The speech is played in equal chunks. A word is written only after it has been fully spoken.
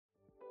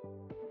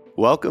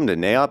Welcome to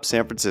NAIOP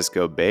San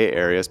Francisco Bay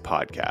Area's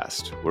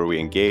podcast, where we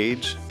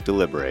engage,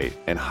 deliberate,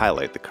 and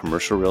highlight the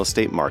commercial real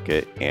estate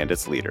market and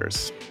its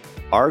leaders.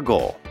 Our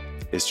goal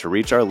is to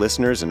reach our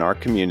listeners in our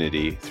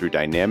community through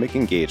dynamic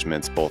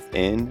engagements both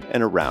in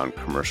and around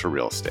commercial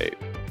real estate.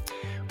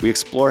 We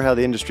explore how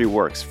the industry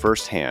works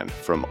firsthand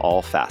from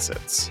all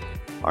facets.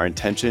 Our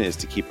intention is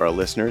to keep our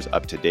listeners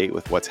up to date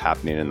with what's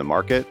happening in the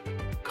market,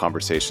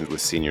 conversations with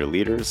senior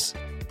leaders,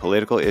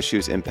 political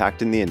issues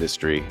impacting the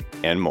industry,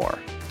 and more.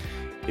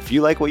 If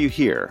you like what you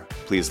hear,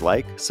 please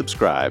like,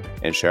 subscribe,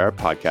 and share our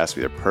podcast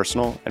with your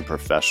personal and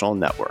professional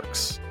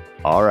networks.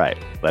 All right,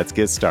 let's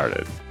get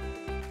started.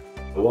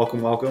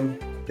 Welcome.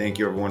 Thank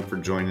you everyone for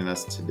joining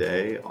us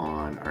today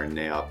on our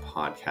NAIOP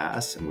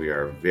podcast. And we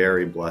are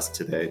very blessed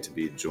today to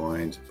be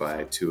joined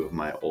by two of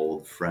my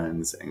old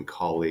friends and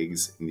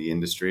colleagues in the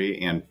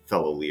industry and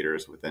fellow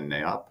leaders within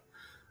NAIOP,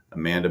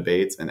 Amanda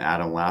Bates and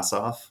Adam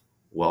Lassoff.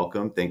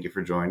 Welcome. Thank you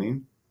for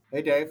joining.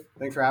 Hey, Dave.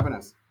 Thanks for having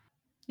us.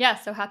 Yeah,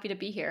 so happy to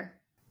be here.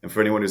 And for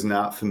anyone who's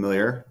not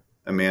familiar,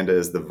 Amanda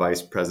is the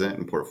Vice President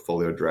and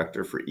Portfolio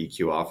Director for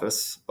EQ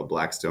Office, a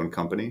Blackstone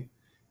company,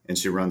 and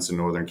she runs the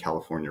Northern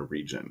California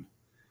region.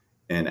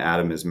 And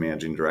Adam is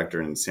Managing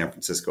Director in the San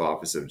Francisco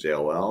office of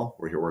JLL,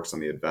 where he works on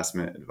the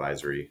investment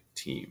advisory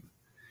team.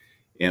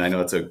 And I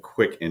know it's a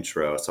quick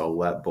intro, so I'll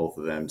let both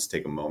of them just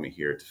take a moment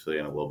here to fill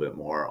in a little bit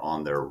more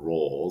on their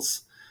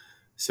roles.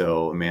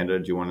 So Amanda,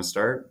 do you want to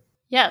start?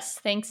 Yes,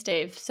 thanks,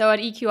 Dave. So at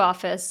EQ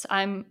Office,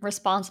 I'm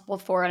responsible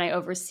for and I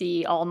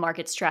oversee all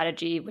market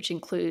strategy, which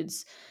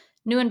includes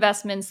new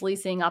investments,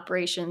 leasing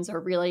operations, or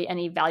really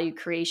any value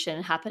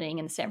creation happening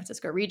in the San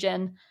Francisco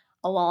region.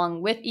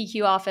 Along with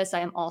EQ Office,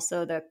 I am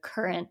also the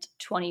current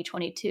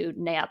 2022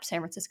 NAIOP San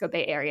Francisco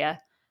Bay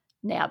Area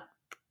NAIOP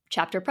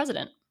chapter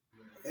president.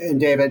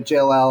 And Dave, at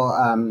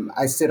JLL,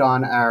 I sit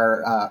on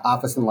our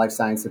Office and Life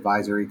Science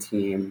Advisory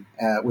team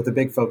with a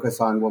big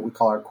focus on what we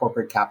call our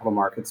corporate capital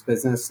markets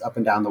business up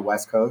and down the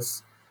West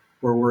Coast,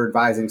 where we're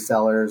advising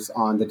sellers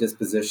on the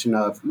disposition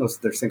of most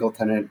of their single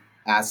tenant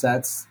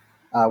assets,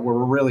 where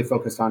we're really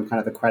focused on kind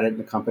of the credit and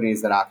the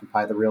companies that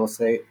occupy the real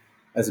estate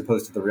as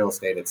opposed to the real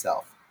estate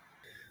itself.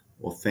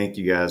 Well, thank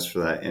you guys for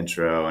that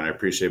intro. And I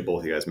appreciate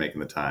both of you guys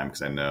making the time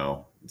because I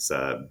know it's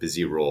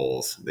busy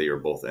roles that you're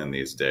both in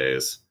these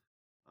days.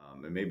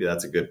 And maybe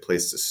that's a good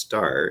place to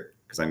start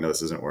because I know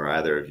this isn't where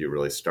either of you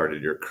really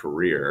started your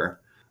career.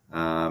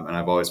 And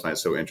I've always found it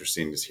so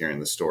interesting just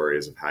hearing the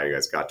stories of how you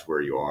guys got to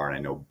where you are. And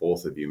I know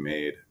both of you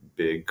made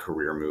big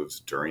career moves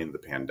during the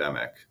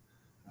pandemic,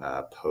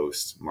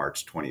 post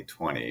March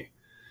 2020.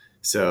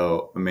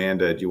 So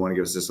Amanda, do you want to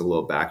give us just a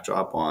little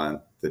backdrop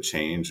on the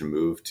change and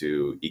move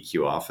to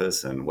EQ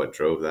Office and what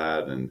drove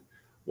that and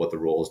what the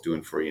role is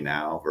doing for you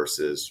now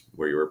versus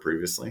where you were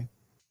previously?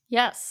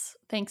 Yes,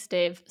 thanks,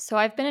 Dave. So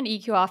I've been in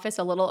EQ Office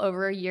a little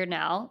over a year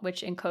now,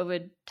 which in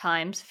COVID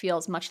times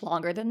feels much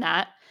longer than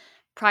that.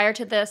 Prior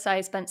to this, I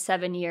spent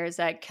 7 years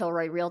at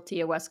Kilroy Realty,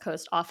 a West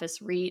Coast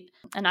office REIT,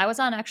 and I was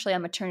actually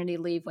on maternity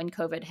leave when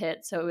COVID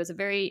hit. So it was a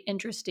very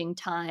interesting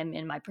time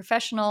in my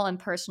professional and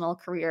personal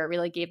career. It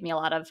really gave me a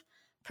lot of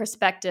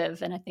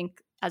perspective. And I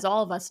think, as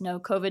all of us know,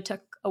 COVID took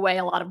away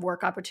a lot of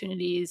work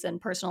opportunities and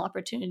personal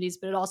opportunities,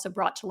 but it also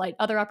brought to light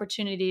other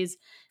opportunities.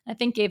 I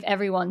think gave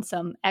everyone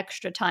some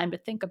extra time to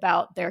think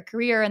about their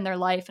career and their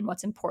life and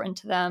what's important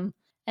to them.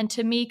 And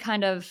to me,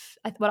 kind of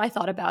what I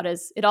thought about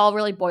is it all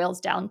really boils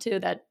down to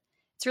that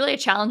it's really a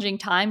challenging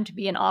time to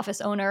be an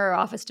office owner or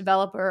office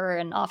developer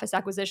and office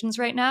acquisitions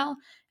right now.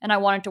 And I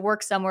wanted to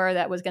work somewhere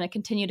that was going to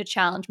continue to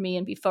challenge me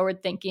and be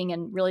forward thinking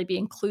and really be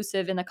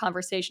inclusive in the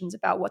conversations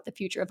about what the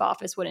future of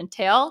office would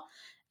entail.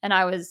 And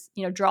I was,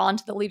 drawn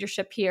to the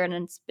leadership here, and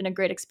it's been a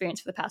great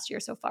experience for the past year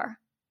so far.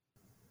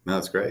 No,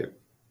 that's great.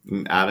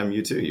 And Adam,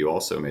 you too. You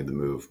also made the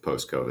move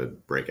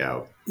post-COVID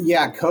breakout.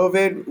 Yeah,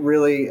 COVID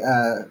really,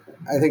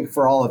 I think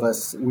for all of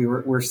us,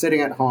 we're sitting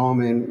at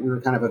home and we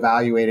were kind of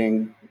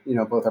evaluating,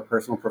 both our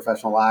personal and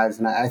professional lives.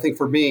 And I think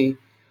for me,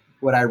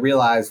 what I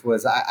realized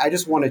was I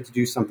just wanted to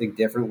do something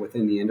different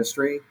within the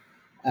industry.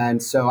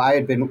 And so I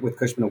had been with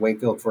Cushman &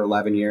 Wakefield for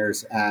 11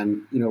 years.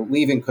 And,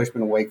 leaving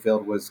Cushman &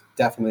 Wakefield was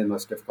definitely the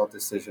most difficult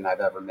decision I've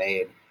ever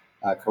made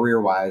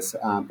career-wise,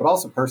 but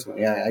also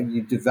personally.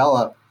 You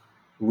develop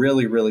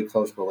really, really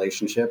close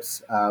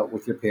relationships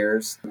with your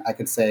peers. I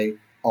could say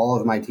all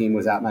of my team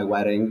was at my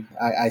wedding.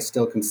 I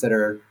still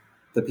consider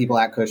the people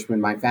at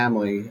Cushman my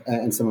family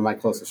and some of my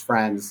closest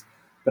friends.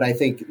 But I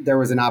think there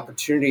was an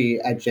opportunity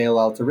at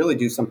JLL to really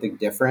do something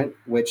different,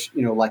 which,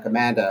 like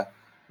Amanda,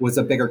 was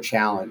a bigger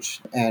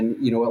challenge and,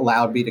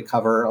 allowed me to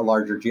cover a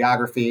larger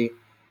geography,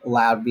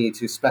 allowed me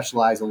to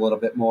specialize a little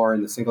bit more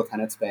in the single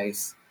tenant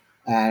space.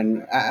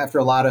 And after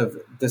a lot of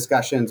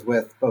discussions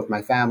with both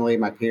my family,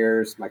 my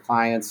peers, my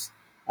clients,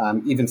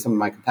 even some of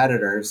my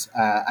competitors,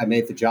 I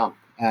made the jump.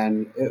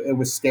 And it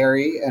was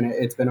scary, and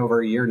it's been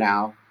over a year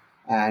now.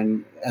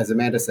 And as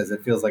Amanda says,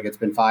 it feels like it's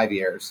been 5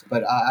 years.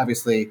 But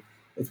obviously,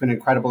 it's been an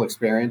incredible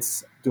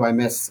experience. Do I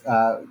miss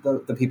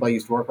the people I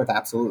used to work with?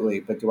 Absolutely.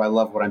 But do I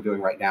love what I'm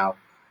doing right now?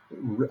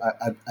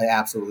 I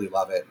absolutely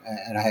love it,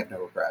 and I have no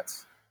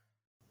regrets.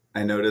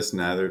 I noticed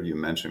neither of you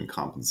mentioned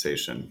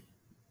compensation.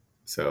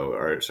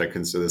 So should I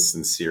consider this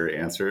sincere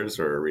answers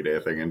or read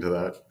anything into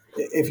that?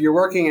 If you're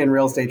working in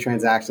real estate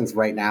transactions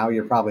right now,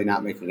 you're probably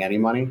not making any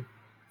money.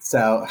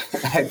 So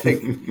I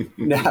think,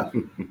 no,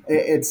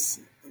 it's,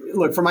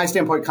 look, from my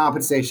standpoint,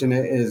 compensation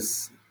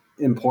is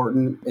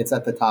important. It's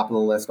at the top of the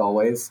list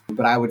always.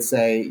 But I would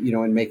say,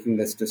 in making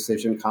this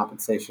decision,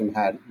 compensation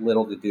had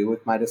little to do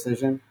with my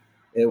decision.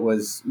 It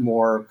was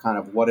more kind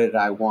of what did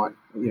I want,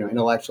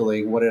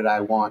 intellectually, what did I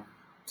want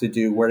to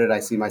do? Where did I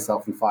see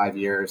myself in 5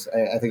 years?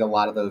 I think a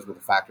lot of those were the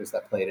factors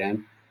that played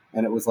in.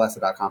 And it was less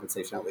about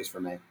compensation, at least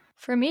for me.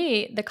 For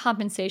me, the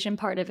compensation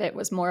part of it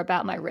was more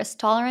about my risk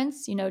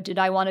tolerance. Did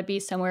I want to be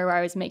somewhere where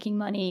I was making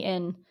money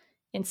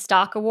in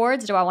stock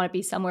awards? Do I want to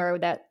be somewhere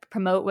that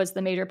promote was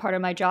the major part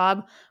of my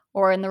job?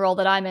 Or in the role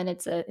that I'm in,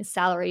 it's a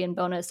salary and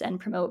bonus and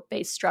promote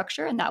based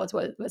structure. And that was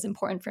what was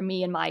important for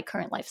me in my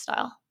current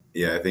lifestyle.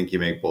 Yeah, I think you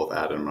make both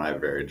Adam and I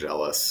very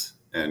jealous.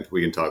 And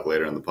we can talk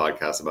later in the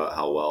podcast about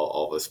how well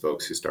all of us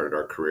folks who started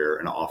our career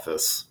in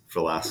office for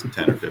the last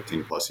 10 or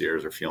 15 plus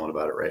years are feeling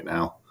about it right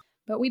now.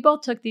 But we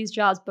both took these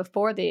jobs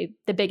before the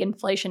big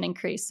inflation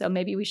increase. So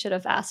maybe we should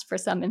have asked for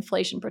some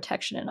inflation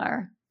protection in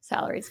our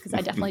salaries, because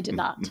I definitely did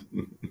not.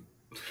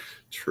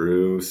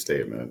 True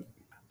statement.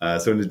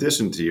 So in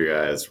addition to your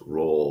guys'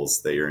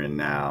 roles that you're in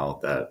now,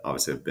 that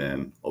obviously have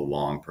been a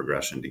long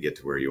progression to get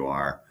to where you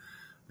are,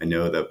 I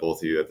know that both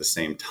of you at the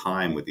same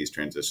time with these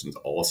transitions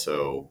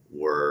also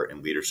were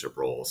in leadership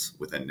roles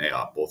within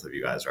NAIOP. Both of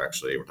you guys are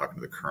actually, we're talking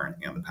to the current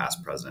and the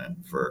past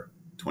president for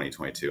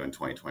 2022 and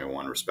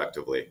 2021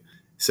 respectively.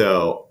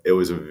 So it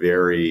was a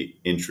very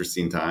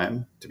interesting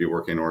time to be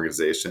working in an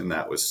organization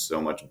that was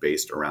so much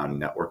based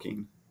around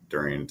networking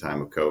during the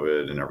time of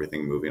COVID and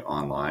everything moving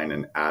online.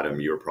 And Adam,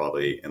 you were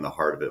probably in the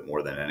heart of it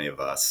more than any of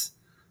us.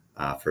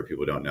 For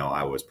people who don't know,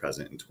 I was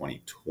present in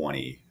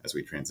 2020 as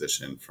we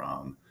transitioned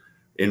from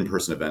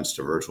in-person events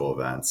to virtual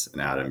events.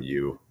 And Adam,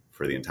 you,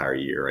 for the entire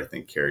year, I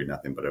think carried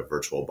nothing but a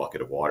virtual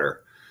bucket of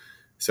water.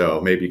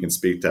 So maybe you can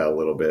speak to that a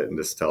little bit and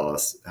just tell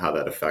us how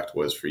that effect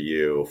was for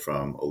you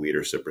from a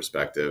leadership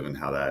perspective and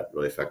how that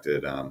really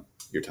affected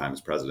your time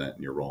as president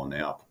and your role in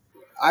NAIOP.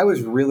 I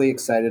was really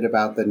excited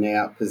about the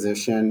NAIOP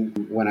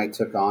position when I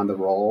took on the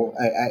role.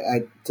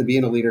 To be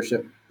in a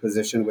leadership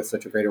position with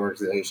such a great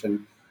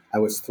organization, I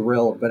was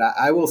thrilled. But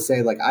I will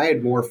say, I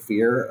had more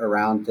fear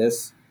around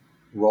this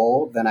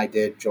role than I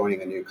did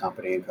joining a new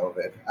company in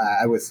COVID.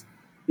 I was,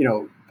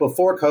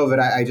 before COVID,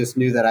 I just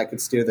knew that I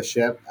could steer the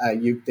ship.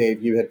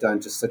 Dave, you had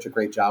done just such a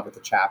great job with the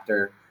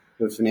chapter.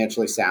 It was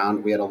financially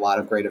sound. We had a lot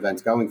of great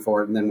events going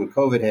for it. And then when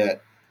COVID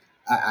hit,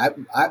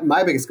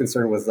 my biggest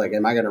concern was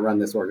am I going to run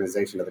this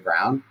organization to the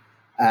ground?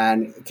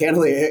 And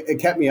candidly, it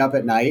kept me up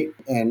at night.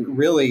 And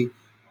really,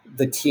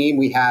 the team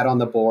we had on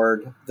the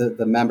board,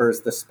 the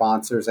members, the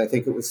sponsors, I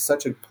think it was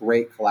such a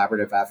great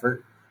collaborative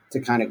effort to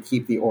kind of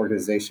keep the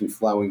organization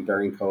flowing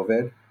during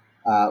COVID.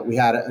 We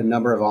had a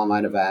number of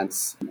online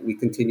events. We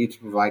continued to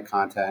provide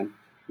content.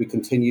 We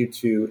continued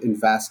to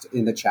invest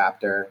in the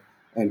chapter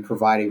and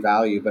providing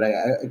value. But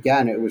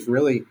again, it was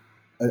really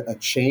a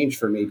change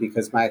for me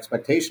because my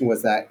expectation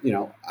was that,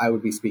 I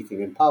would be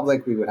speaking in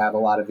public. We would have a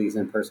lot of these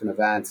in-person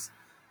events,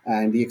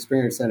 and the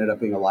experience ended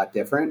up being a lot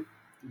different.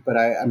 But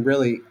I'm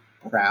really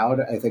proud,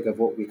 I think, of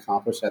what we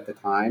accomplished at the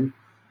time.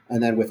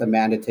 And then with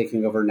Amanda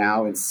taking over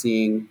now and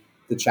seeing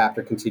the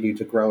chapter continue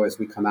to grow as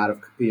we come out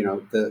of,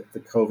 the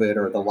COVID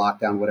or the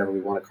lockdown, whatever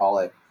we want to call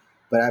it.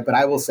 But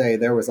I will say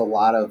there was a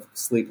lot of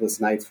sleepless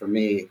nights for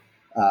me,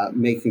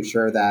 making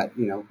sure that,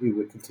 we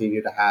would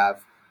continue to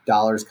have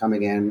dollars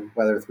coming in,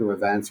 whether through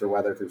events or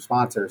whether through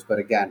sponsors. But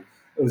again,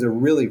 it was a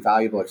really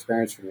valuable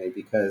experience for me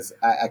because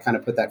I kind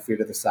of put that fear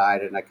to the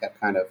side and I kept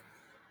kind of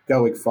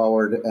going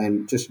forward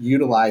and just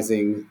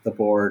utilizing the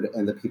board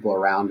and the people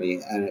around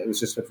me. And it was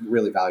just a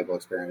really valuable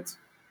experience.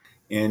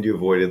 And you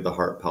avoided the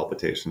heart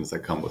palpitations that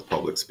come with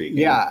public speaking.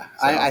 Yeah,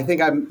 so I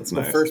think I'm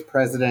the nice. First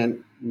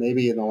president,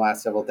 maybe in the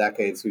last several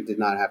decades, who did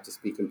not have to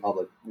speak in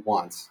public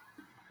once,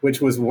 which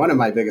was one of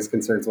my biggest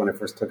concerns when I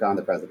first took on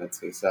the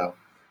presidency. So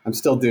I'm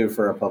still due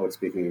for a public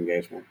speaking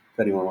engagement if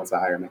anyone wants to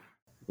hire me.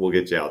 We'll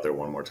get you out there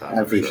one more time.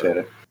 I appreciate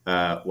it.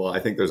 Well, I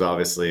think there's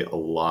obviously a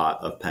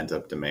lot of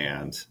pent-up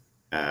demand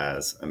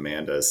as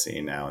Amanda is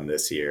seeing now in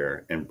this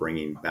year and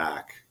bringing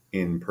back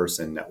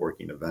in-person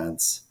networking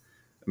events.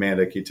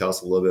 Amanda, can you tell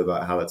us a little bit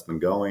about how that's been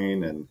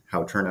going and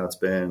how turnout's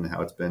been,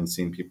 how it's been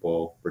seeing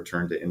people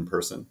return to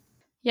in-person?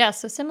 Yeah,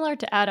 so similar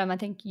to Adam, I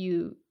think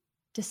you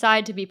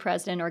decide to be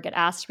president or get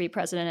asked to be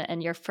president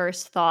and your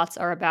first thoughts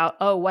are about,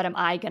 what am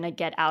I going to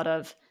get out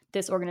of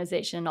this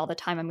organization and all the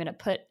time I'm going to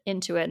put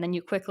into it? And then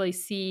you quickly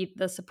see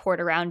the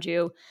support around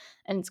you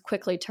and it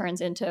quickly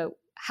turns into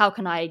how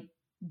can I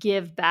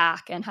give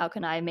back and how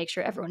can I make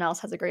sure everyone else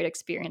has a great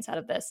experience out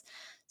of this?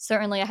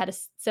 Certainly, I had a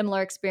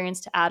similar experience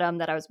to Adam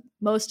that I was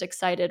most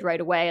excited right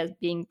away as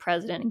being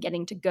president and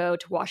getting to go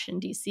to Washington,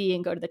 D.C.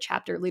 and go to the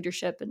chapter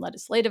leadership and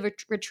legislative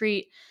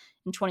retreat.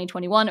 In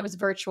 2021, it was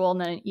virtual.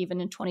 And then even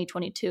in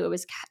 2022,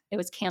 it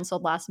was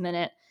canceled last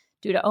minute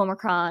due to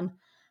Omicron.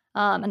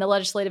 And the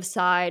legislative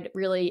side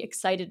really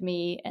excited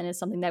me and is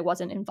something that I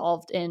wasn't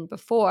involved in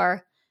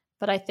before.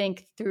 But I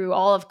think through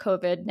all of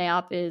COVID,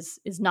 NAOP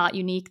is not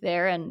unique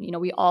there. And,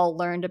 we all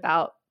learned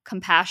about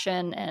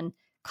compassion and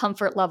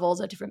comfort levels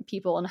of different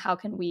people and how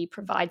can we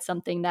provide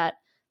something that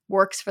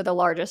works for the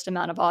largest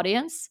amount of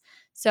audience.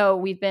 So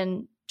we've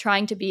been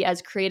trying to be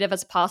as creative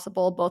as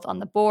possible, both on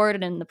the board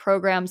and in the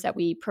programs that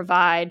we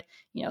provide,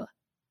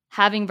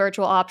 having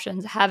virtual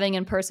options, having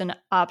in-person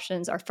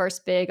options. Our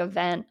first big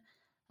event,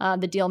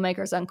 the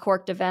Dealmakers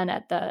Uncorked event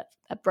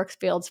at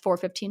Brookfield's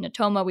 415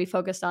 Natoma, we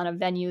focused on a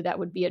venue that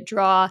would be a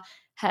draw,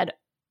 had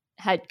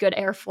good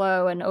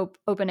airflow and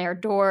open air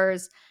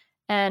doors.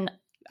 And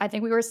I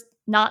think we were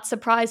not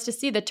surprised to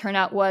see the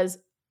turnout was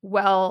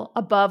well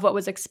above what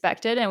was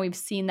expected. And we've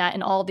seen that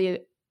in all the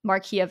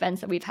marquee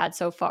events that we've had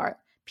so far.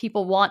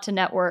 People want to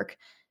network.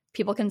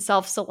 People can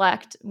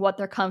self-select what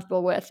they're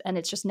comfortable with. And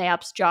it's just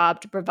NAOP's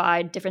job to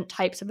provide different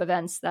types of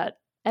events that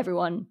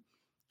everyone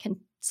can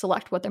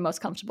select what they're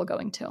most comfortable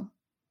going to.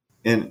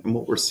 And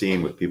what we're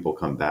seeing with people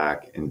come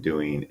back and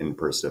doing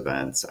in-person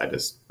events, I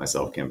just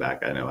myself came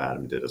back, I know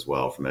Adam did as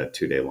well, from a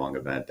 2-day long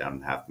event down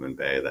in Half Moon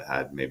Bay that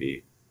had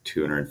maybe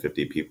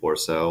 250 people or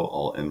so,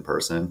 all in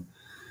person.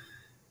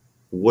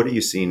 What are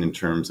you seeing in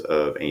terms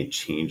of any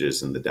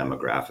changes in the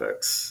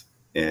demographics?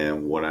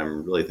 And what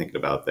I'm really thinking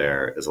about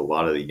there is a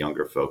lot of the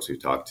younger folks we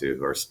talk to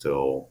who are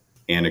still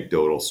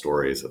anecdotal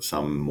stories of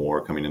some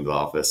more coming into the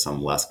office,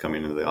 some less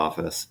coming into the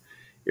office.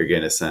 You're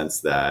getting a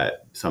sense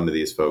that some of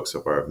these folks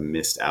have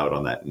missed out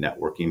on that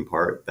networking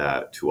part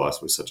that to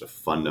us was such a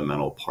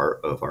fundamental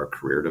part of our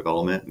career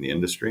development in the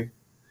industry.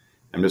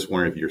 I'm just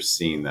wondering if you're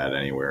seeing that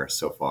anywhere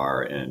so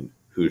far and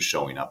who's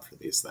showing up for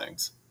these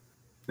things.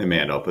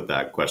 Amanda, I'll put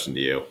that question to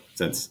you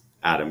since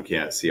Adam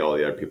can't see all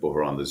the other people who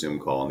are on the Zoom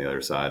call on the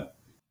other side.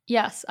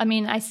 Yes. I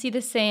mean, I see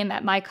the same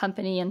at my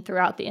company and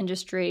throughout the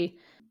industry.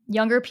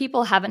 Younger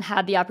people haven't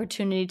had the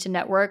opportunity to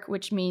network,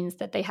 which means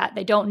that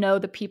they don't know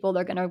the people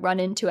they're going to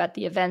run into at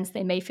the events.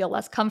 They may feel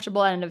less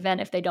comfortable at an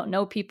event if they don't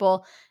know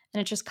people.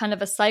 And it's just kind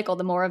of a cycle.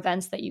 The more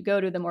events that you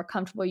go to, the more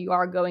comfortable you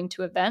are going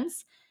to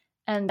events.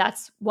 And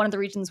that's one of the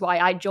reasons why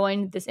I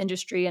joined this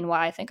industry and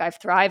why I think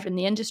I've thrived in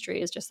the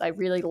industry is just I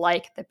really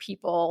like the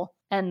people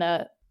and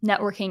the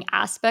networking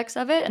aspects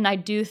of it. And I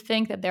do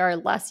think that there are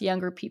less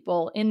younger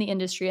people in the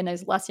industry and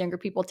there's less younger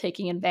people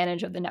taking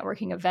advantage of the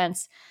networking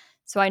events.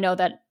 So I know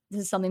that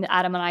this is something that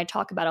Adam and I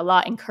talk about a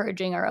lot,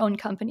 encouraging our own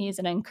companies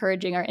and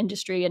encouraging our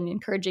industry and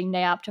encouraging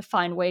NAOP to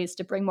find ways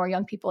to bring more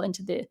young people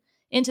into the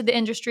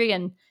industry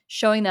and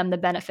showing them the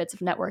benefits of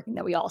networking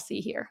that we all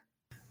see here.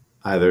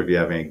 Either of you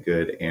have any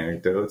good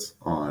anecdotes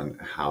on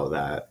how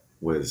that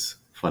was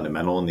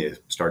fundamental in the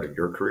start of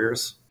your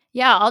careers?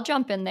 Yeah, I'll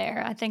jump in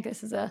there. I think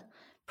this is a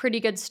pretty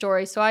good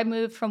story. So I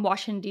moved from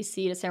Washington,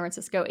 D.C. to San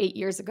Francisco 8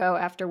 years ago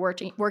after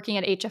working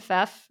at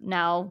HFF,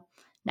 now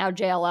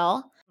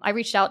JLL. I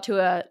reached out to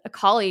a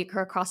colleague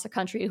across the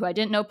country who I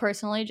didn't know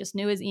personally, just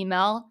knew his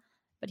email,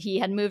 but he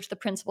had moved to the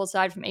principal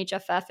side from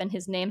HFF and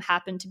his name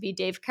happened to be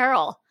Dave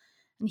Carroll.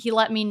 And he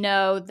let me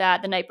know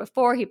that the night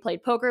before he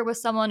played poker with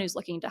someone who's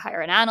looking to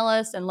hire an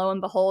analyst. And lo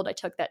and behold, I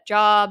took that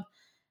job.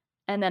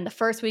 And then the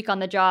first week on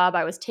the job,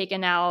 I was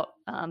taken out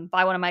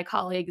by one of my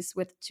colleagues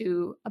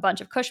to a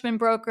bunch of Cushman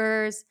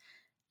brokers.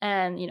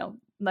 And,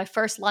 my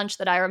first lunch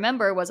that I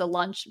remember was a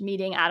lunch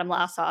meeting Adam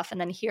Lassoff.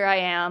 And then here I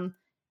am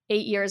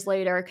 8 years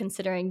later,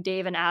 considering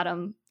Dave and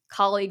Adam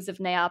colleagues of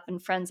NAOP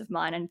and friends of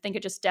mine. And I think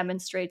it just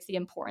demonstrates the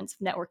importance of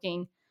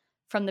networking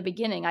from the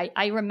beginning.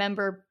 I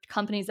remember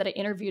companies that I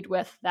interviewed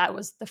with, that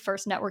was the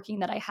first networking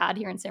that I had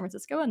here in San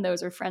Francisco. And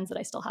those are friends that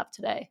I still have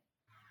today.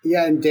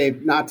 Yeah, and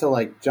Dave, not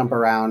to jump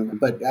around,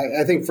 but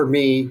I think for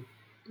me,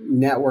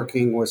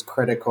 networking was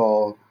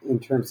critical in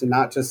terms of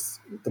not just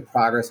the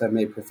progress I've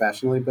made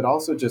professionally, but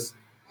also just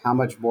how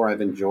much more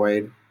I've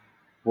enjoyed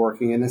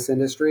working in this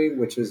industry,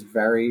 which is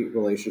very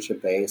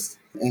relationship based.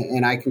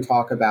 And I can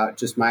talk about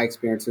just my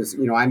experiences.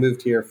 I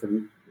moved here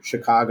from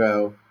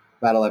Chicago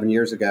about 11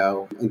 years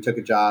ago and took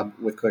a job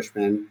with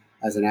Cushman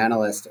as an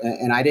analyst.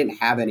 And I didn't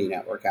have any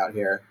network out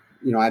here.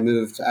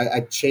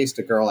 I chased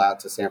a girl out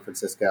to San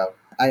Francisco.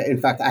 In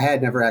fact, I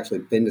had never actually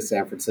been to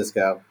San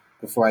Francisco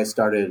before I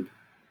started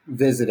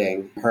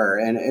visiting her.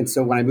 And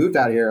so when I moved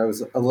out here, I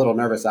was a little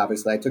nervous,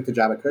 obviously. I took the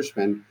job at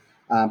Cushman,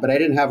 but I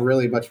didn't have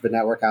really much of a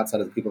network outside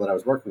of the people that I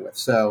was working with.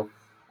 So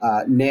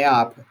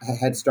NAOP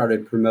had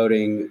started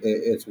promoting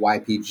its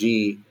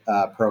YPG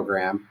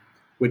program,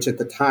 which at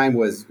the time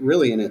was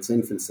really in its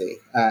infancy.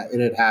 It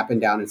had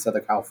happened down in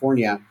Southern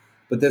California,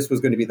 but this was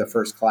going to be the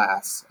first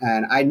class.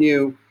 And I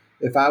knew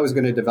if I was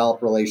going to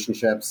develop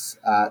relationships,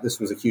 this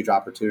was a huge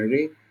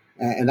opportunity.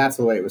 And that's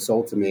the way it was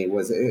sold to me,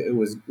 was it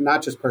was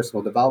not just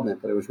personal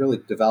development, but it was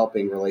really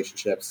developing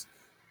relationships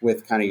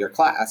with kind of your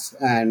class.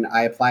 And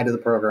I applied to the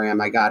program,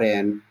 I got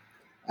in,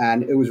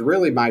 and it was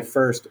really my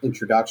first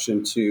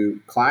introduction to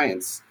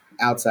clients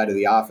outside of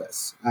the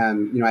office.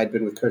 I'd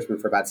been with Cushman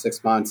for about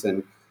 6 months.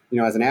 And,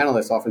 as an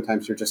analyst,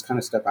 oftentimes you're just kind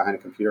of stuck behind a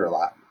computer a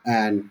lot.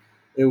 And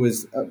it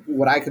was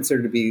what I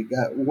consider to be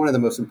one of the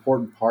most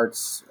important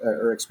parts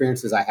or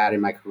experiences I had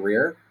in my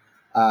career,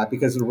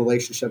 because of the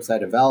relationships I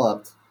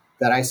developed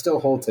that I still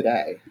hold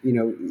today.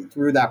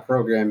 Through that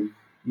program,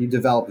 you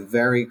develop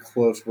very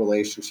close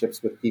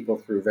relationships with people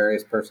through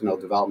various personal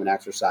development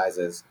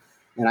exercises.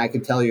 And I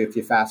can tell you, if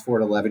you fast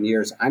forward 11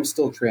 years, I'm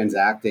still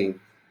transacting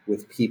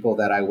with people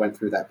that I went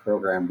through that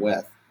program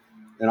with.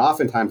 And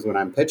oftentimes when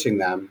I'm pitching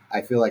them,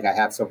 I feel like I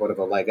have somewhat of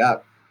a leg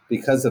up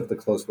because of the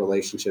close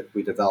relationship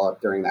we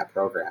developed during that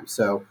program.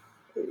 So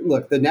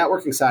look, the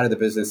networking side of the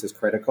business is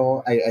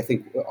critical. I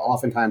think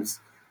oftentimes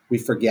we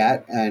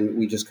forget and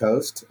we just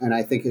coast. And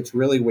I think it's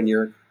really when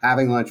you're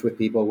having lunch with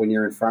people, when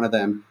you're in front of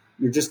them,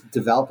 you're just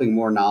developing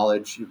more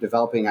knowledge, you're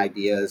developing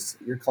ideas,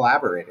 you're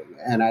collaborating.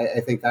 And I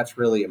think that's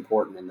really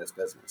important in this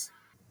business.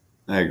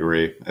 I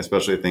agree. I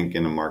especially think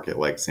in a market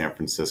like San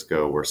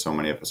Francisco, where so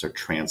many of us are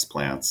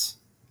transplants,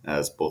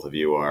 as both of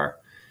you are,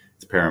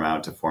 it's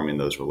paramount to forming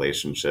those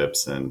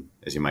relationships. And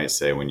as you might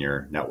say, when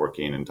you're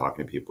networking and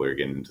talking to people, you're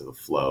getting into the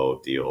flow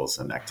of deals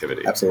and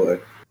activity. Absolutely.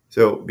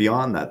 So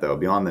beyond that, though,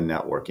 beyond the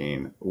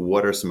networking,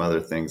 what are some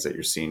other things that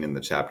you're seeing in the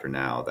chapter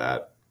now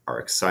that are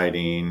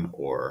exciting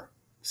or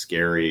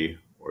scary,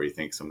 or you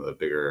think some of the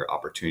bigger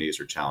opportunities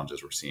or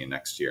challenges we're seeing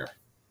next year?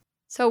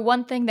 So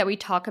one thing that we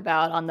talk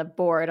about on the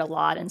board a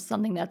lot, and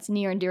something that's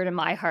near and dear to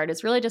my heart,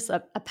 is really just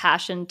a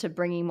passion to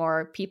bringing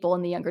more people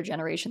in the younger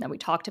generation that we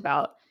talked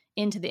about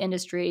into the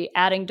industry,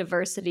 adding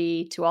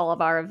diversity to all of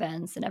our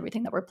events and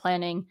everything that we're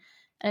planning.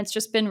 And it's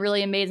just been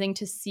really amazing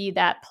to see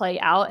that play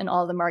out in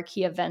all the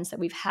marquee events that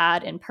we've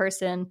had in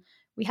person.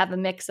 We have a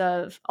mix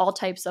of all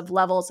types of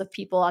levels of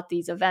people at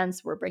these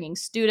events. We're bringing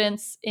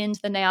students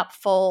into the NAIOP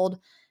fold.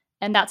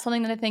 And that's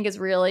something that I think is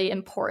really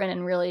important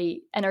and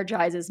really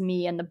energizes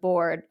me and the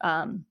board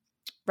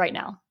right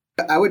now.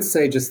 I would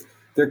say just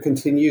there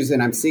continues,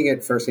 and I'm seeing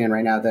it firsthand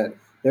right now, that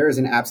there is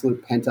an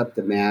absolute pent-up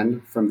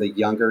demand from the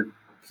younger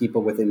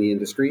people within the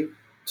industry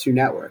to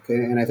network.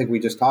 And I think we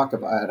just talked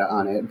about it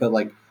on it, but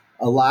like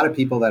a lot of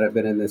people that have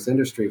been in this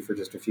industry for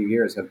just a few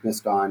years have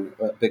missed on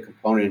a big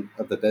component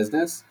of the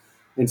business.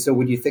 And so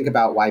when you think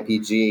about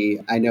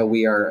YPG, I know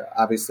we are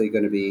obviously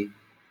going to be,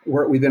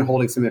 we've been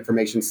holding some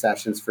information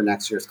sessions for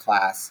next year's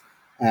class,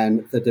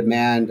 and the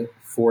demand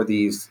for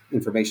these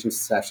information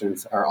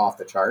sessions are off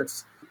the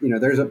charts.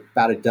 There's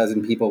about a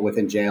dozen people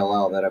within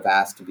JLL that have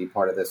asked to be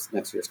part of this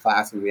next year's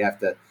class, and we have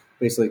to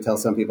basically tell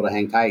some people to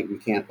hang tight. We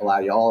can't allow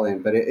you all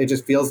in, but it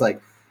just feels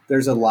like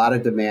there's a lot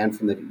of demand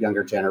from the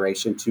younger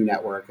generation to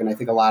network. And I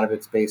think a lot of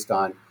it's based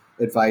on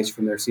advice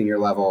from their senior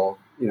level,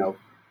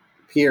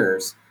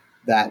 peers,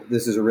 that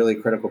this is a really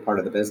critical part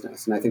of the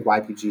business. And I think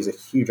YPG is a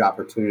huge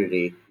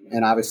opportunity.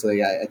 And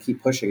obviously I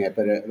keep pushing it,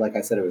 but like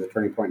I said, it was a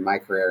turning point in my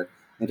career.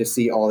 And to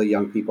see all the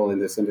young people in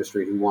this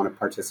industry who want to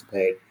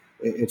participate,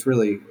 it's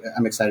really,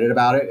 I'm excited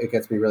about it. It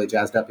gets me really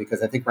jazzed up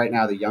because I think right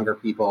now the younger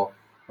people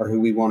are who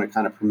we want to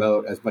kind of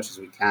promote as much as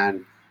we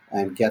can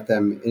and get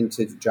them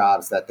into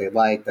jobs that they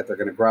like, that they're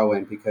going to grow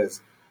in.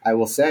 Because I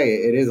will say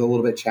it is a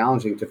little bit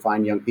challenging to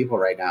find young people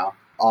right now.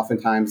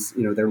 Oftentimes,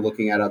 they're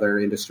looking at other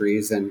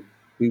industries, and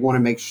we want to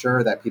make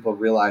sure that people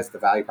realize the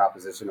value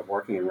proposition of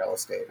working in real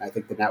estate. And I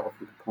think the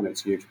networking component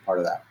is a huge part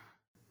of that.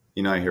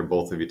 I hear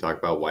both of you talk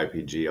about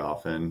YPG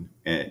often,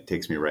 and it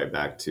takes me right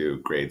back to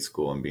grade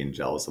school and being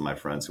jealous of my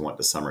friends who went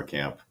to summer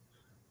camp,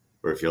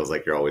 where it feels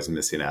like you're always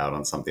missing out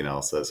on something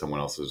else that someone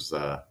else is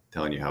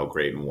telling you how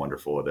great and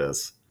wonderful it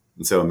is.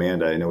 And so,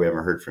 Amanda, I know we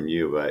haven't heard from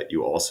you, but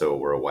you also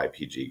were a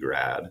YPG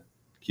grad. Can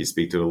you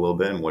speak to it a little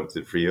bit and what it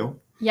did for you?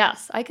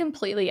 Yes, I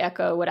completely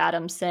echo what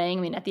Adam's saying.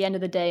 I mean, at the end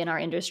of the day in our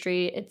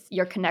industry, it's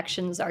your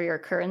connections are your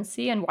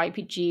currency, and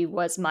YPG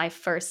was my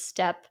first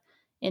step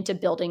into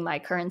building my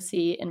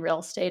currency in real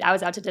estate. I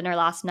was out to dinner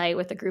last night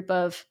with a group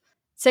of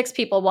 6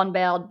 people. One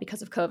bailed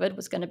because of COVID. It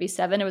was going to be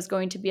 7. It was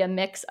going to be a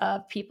mix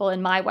of people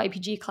in my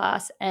YPG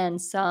class and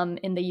some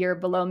in the year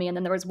below me. And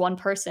then there was one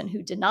person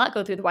who did not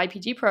go through the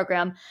YPG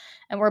program.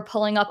 And we're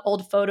pulling up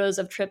old photos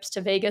of trips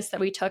to Vegas that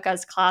we took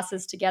as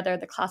classes together.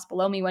 The class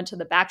below me went to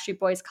the Backstreet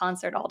Boys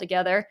concert all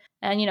together.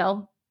 And,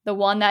 the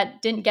one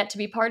that didn't get to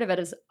be part of it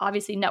is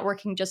obviously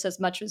networking just as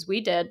much as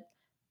we did,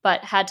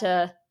 but had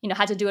to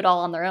do it all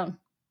on their own.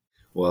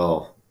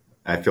 Well,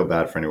 I feel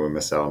bad for anyone who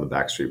missed out on the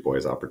Backstreet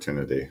Boys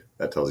opportunity.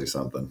 That tells you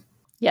something.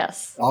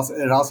 Yes.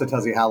 It also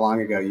tells you how long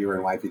ago you were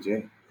in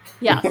YPG.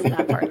 Yes,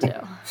 that part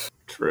too.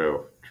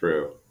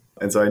 True.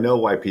 And so I know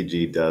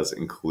YPG does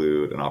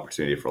include an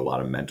opportunity for a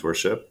lot of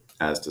mentorship,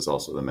 as does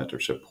also the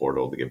mentorship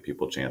portal to give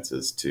people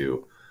chances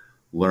to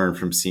learn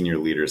from senior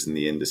leaders in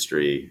the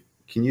industry.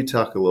 Can you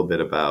talk a little bit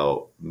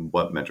about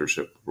what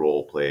mentorship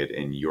role played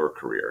in your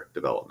career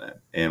development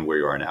and where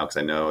you are now? Because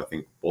I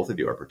think both of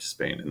you are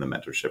participating in the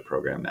mentorship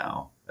program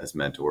now as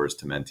mentors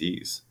to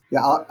mentees.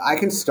 Yeah, I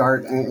can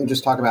start and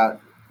just talk about,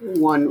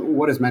 one,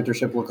 what does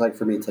mentorship look like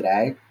for me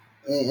today?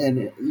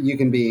 And you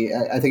can be,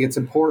 I think it's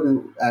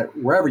important at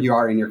wherever you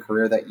are in your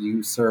career that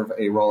you serve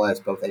a role as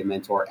both a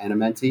mentor and a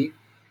mentee.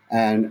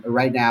 And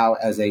right now,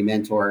 as a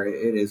mentor,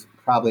 it is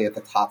probably at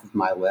the top of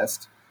my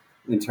list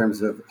in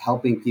terms of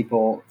helping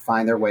people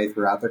find their way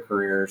throughout their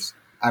careers.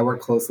 I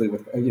work closely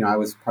with, I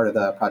was part of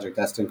the Project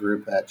Destin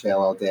group that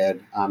JLL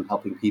did,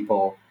 helping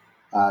people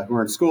who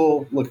are in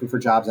school, looking for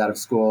jobs out of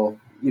school.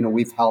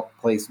 We've helped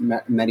place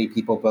many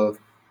people both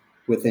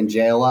within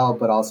JLL,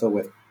 but also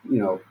with,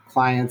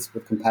 clients,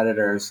 with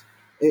competitors.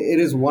 It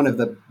is one of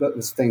the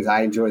things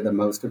I enjoy the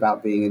most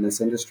about being in this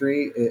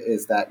industry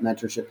is that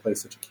mentorship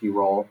plays such a key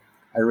role.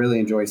 I really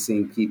enjoy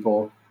seeing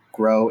people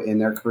grow in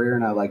their career,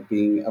 and I like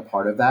being a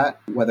part of that,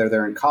 whether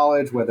they're in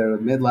college, whether they're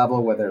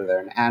mid-level, whether they're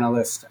an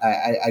analyst.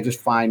 I just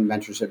find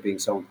mentorship being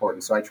so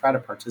important. So I try to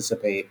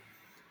participate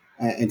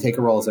and take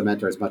a role as a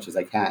mentor as much as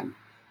I can.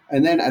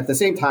 And then at the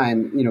same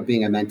time,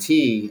 being a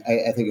mentee,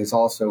 I think is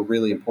also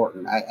really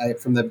important.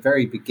 From the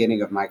very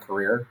beginning of my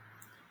career,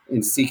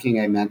 in seeking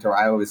a mentor,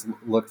 I always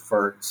looked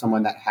for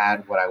someone that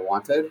had what I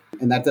wanted.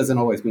 And that doesn't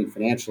always mean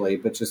financially,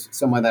 but just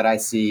someone that I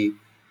see,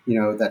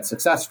 that's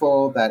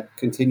successful, that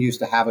continues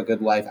to have a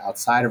good life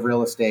outside of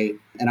real estate.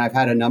 And I've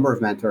had a number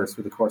of mentors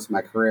through the course of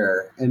my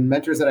career and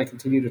mentors that I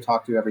continue to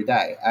talk to every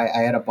day.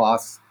 I had a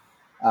boss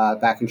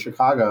back in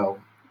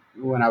Chicago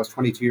when I was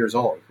 22 years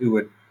old who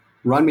would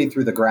run me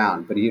through the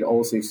ground, but he'd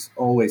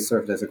always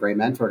served as a great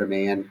mentor to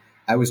me. And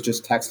I was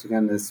just texting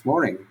him this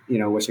morning,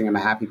 wishing him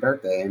a happy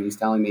birthday. And he's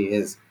telling me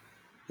his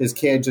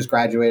kid just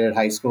graduated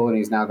high school and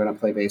he's now going to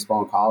play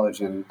baseball in college.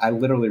 And I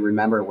literally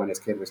remember when his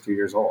kid was 2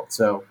 years old.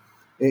 So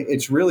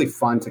it's really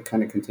fun to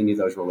kind of continue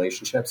those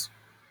relationships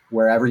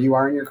wherever you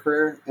are in your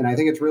career. And I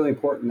think it's really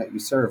important that you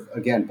serve,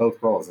 again,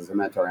 both roles as a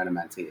mentor and a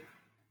mentee.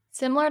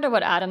 Similar to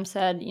what Adam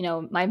said,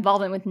 my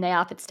involvement with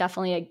NAIOP, it's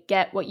definitely a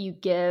get what you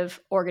give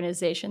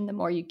organization. The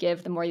more you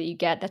give, the more that you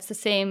get. That's the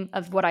same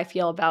of what I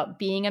feel about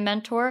being a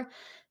mentor.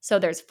 So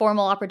there's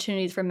formal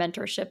opportunities for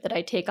mentorship that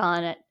I take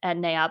on at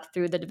NAIOP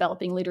through the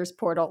Developing Leaders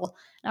portal.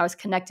 And I was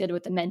connected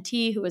with a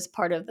mentee who was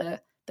part of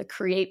the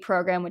CREATE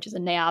program, which is a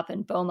NAIOP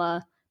and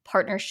BOMA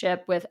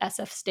partnership with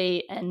SF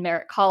State and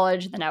Merritt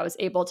College. Then I was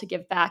able to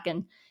give back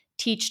and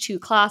teach 2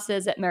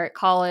 classes at Merritt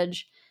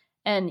College.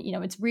 And,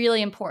 it's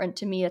really important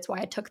to me. That's why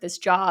I took this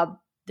job,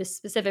 this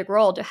specific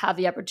role, to have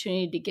the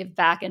opportunity to give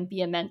back and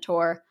be a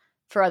mentor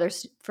for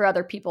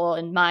other people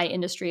in my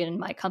industry and in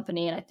my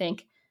company. And I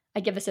think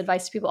I give this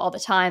advice to people all the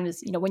time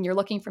is, when you're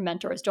looking for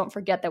mentors, don't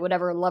forget that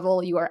whatever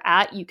level you are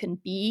at, you can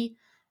be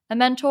a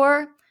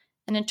mentor.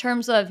 And in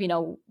terms of,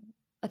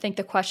 I think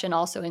the question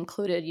also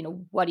included,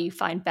 what do you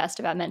find best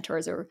about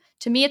mentors? Or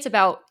to me, it's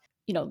about,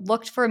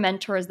 look for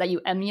mentors that you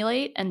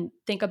emulate and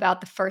think about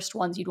the first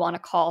ones you'd want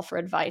to call for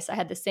advice. I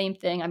had the same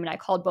thing. I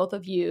called both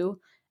of you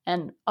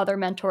and other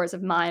mentors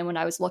of mine when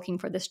I was looking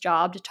for this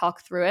job to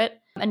talk through it.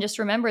 And just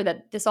remember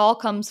that this all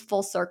comes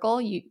full circle.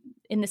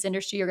 In this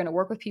industry, you're going to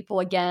work with people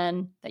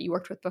again that you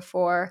worked with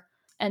before.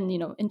 And,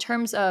 in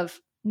terms of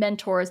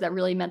mentors that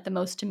really meant the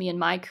most to me in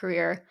my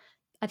career,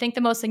 I think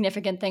the most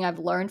significant thing I've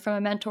learned from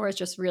a mentor is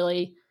just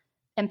really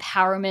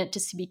empowerment to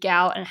speak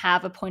out and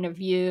have a point of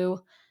view.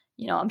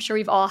 I'm sure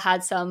we've all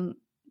had some,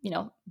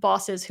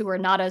 bosses who were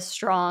not as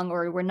strong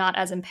or were not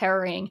as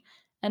empowering.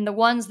 And the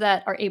ones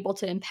that are able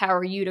to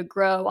empower you to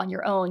grow on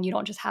your own, you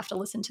don't just have to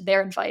listen to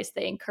their advice.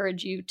 They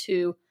encourage you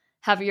to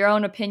have your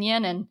own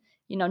opinion and,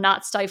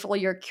 not stifle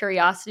your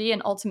curiosity.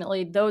 And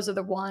ultimately, those are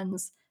the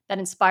ones that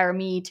inspire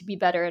me to be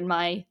better in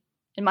my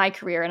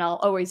career. And I'll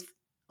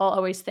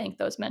always thank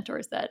those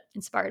mentors that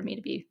inspired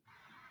me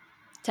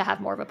to have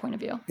more of a point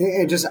of view.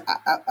 And just,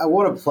 I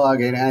want to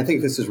plug in, and I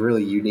think this is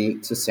really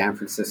unique to San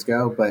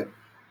Francisco, but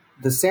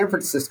the San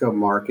Francisco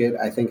market,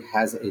 I think,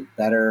 has a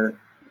better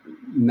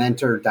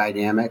mentor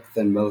dynamic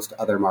than most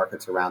other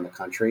markets around the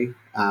country.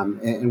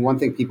 And one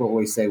thing people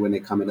always say when they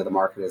come into the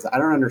market is, I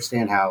don't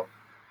understand how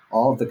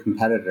all of the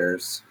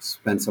competitors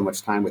spend so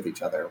much time with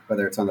each other,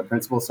 whether it's on the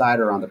principal side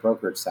or on the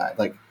brokerage side.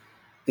 Like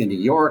in New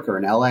York or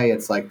in LA,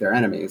 it's like they're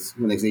enemies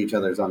when they see each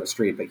other's on the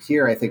street. But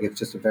here, I think it's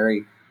just a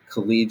very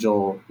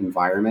collegial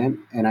environment.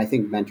 And I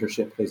think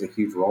mentorship plays a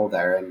huge role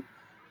there. And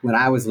when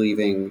I was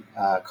leaving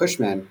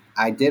Cushman,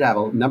 I did have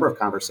a number of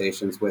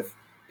conversations with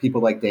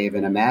people like Dave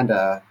and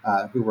Amanda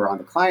who were on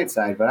the client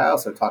side, but I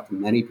also talked to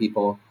many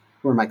people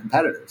who were my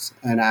competitors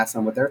and asked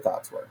them what their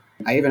thoughts were.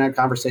 I even had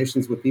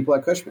conversations with people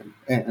at Cushman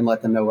and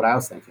let them know what I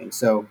was thinking.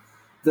 So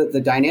the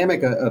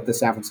dynamic of the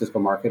San Francisco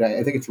market,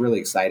 I think it's really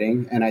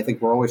exciting. And I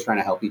think we're always trying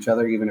to help each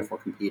other, even if we're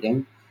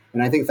competing.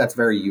 And I think that's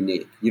very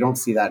unique. You don't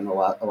see that in a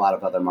lot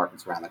of other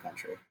markets around the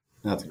country.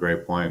 That's a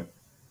great point.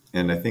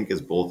 And I think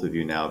as both of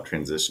you now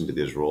transition to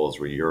these roles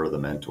where you're the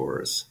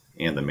mentors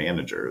and the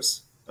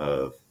managers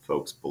of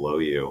folks below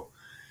you,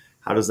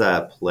 how does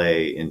that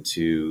play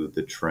into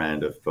the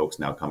trend of folks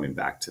now coming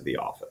back to the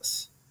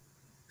office?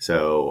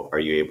 So are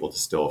you able to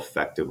still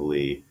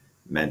effectively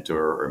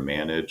mentor or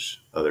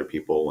manage other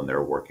people when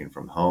they're working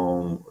from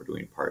home or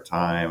doing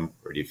part-time?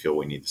 Or do you feel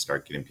we need to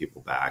start getting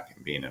people back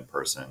and being in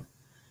person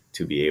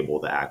to be able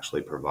to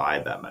actually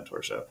provide that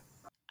mentorship?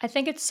 I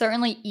think it's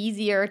certainly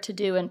easier to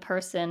do in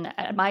person.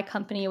 At my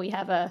company, we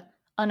have a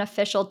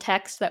unofficial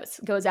text that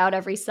goes out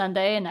every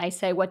Sunday, and I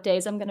say what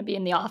days I'm going to be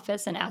in the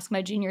office and ask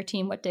my junior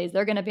team what days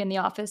they're going to be in the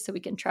office so we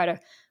can try to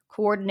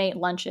coordinate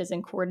lunches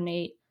and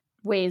coordinate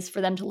ways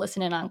for them to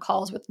listen in on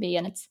calls with me.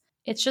 And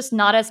it's just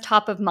not as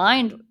top of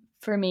mind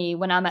for me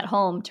when I'm at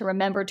home to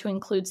remember to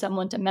include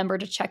someone, to remember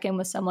to check in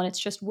with someone. It's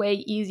just way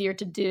easier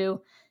to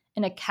do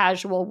in a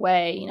casual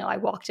way. You know, I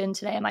walked in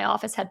today and my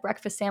office had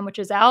breakfast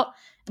sandwiches out,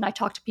 and I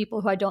talked to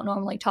people who I don't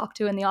normally talk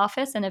to in the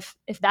office. And if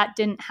that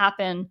didn't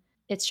happen,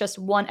 it's just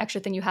one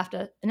extra thing you have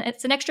to, and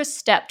it's an extra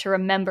step to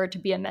remember to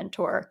be a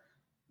mentor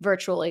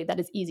virtually that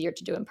is easier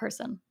to do in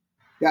person.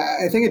 Yeah,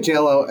 I think at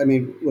JLO, I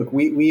mean, look,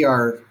 we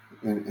are,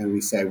 and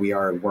we say we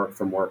are a work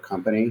from work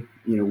company.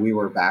 You know, we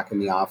were back in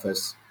the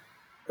office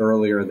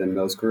earlier than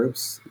most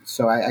groups.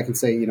 So I can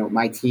say, you know,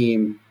 my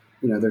team,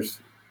 you know, there's,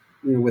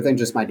 you know, within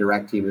just my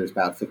direct team, there's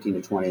about 15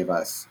 to 20 of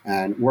us,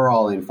 and we're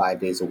all in 5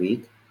 days a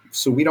week.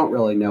 So we don't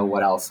really know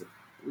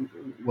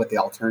what the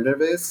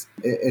alternative is.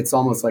 It's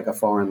almost like a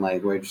foreign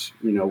language,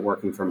 you know,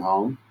 working from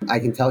home. I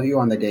can tell you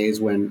on the days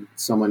when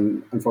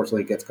someone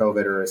unfortunately gets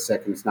COVID or is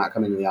sick and is not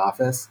coming to the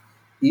office,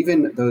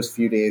 even those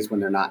few days when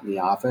they're not in the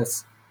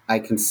office, I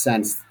can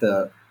sense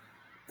the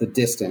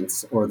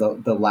distance or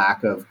the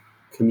lack of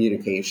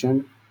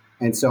communication.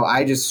 And so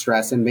I just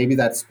stress, and maybe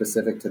that's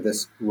specific to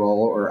this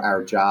role or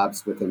our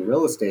jobs within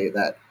real estate,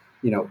 that,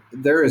 you know,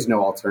 there is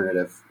no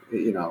alternative,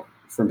 you know,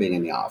 from being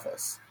in the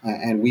office.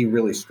 And we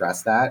really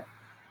stress that.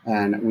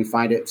 And we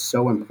find it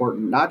so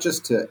important, not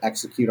just to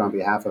execute on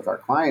behalf of our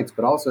clients,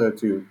 but also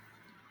to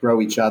grow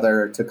each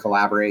other, to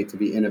collaborate, to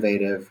be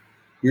innovative.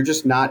 You're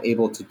just not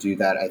able to do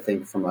that, I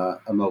think, from a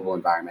mobile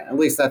environment. At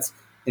least that's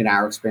in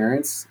our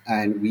experience.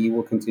 And we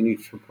will continue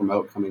to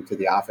promote coming to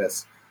the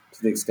office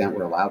to the extent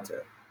we're allowed to.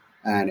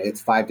 And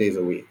it's 5 days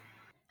a week.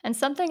 And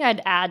something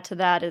I'd add to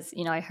that is,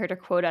 you know, I heard a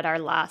quote at our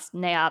last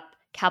NAIOP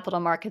capital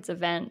markets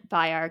event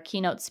by our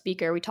keynote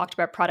speaker. We talked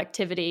about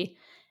productivity.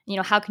 You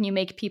know, how can you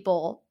make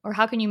people, or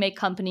how can you make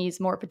companies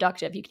more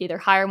productive? You could either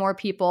hire more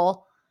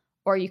people,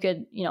 or you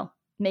could, you know,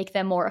 make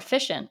them more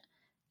efficient.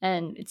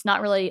 And it's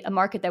not really a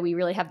market that we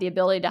really have the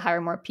ability to hire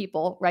more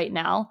people right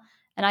now.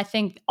 And I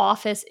think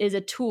office is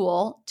a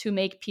tool to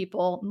make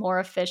people more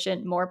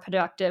efficient, more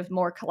productive,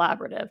 more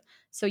collaborative.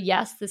 So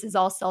yes, this is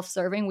all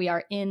self-serving. We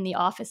are in the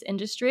office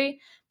industry.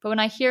 But when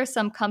I hear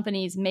some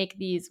companies make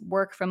these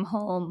work from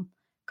home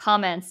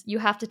comments, you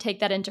have to take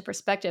that into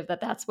perspective, that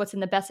that's what's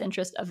in the best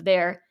interest of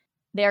their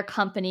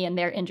company and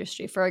their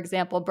industry. For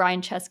example,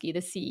 Brian Chesky, the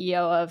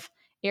CEO of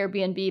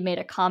Airbnb, made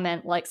a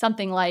comment like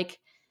something like,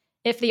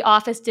 if the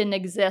office didn't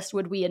exist,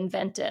 would we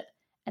invent it?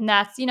 And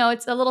that's, you know,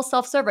 it's a little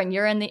self-serving.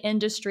 You're in the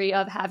industry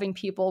of having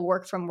people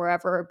work from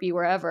wherever or be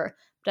wherever.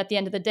 But at the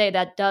end of the day,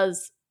 that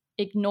does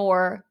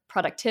ignore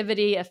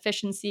productivity,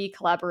 efficiency,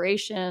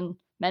 collaboration,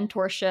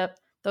 mentorship.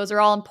 Those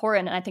are all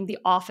important. And I think the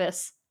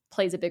office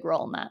plays a big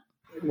role in that.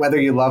 Whether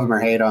you love him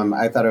or hate him,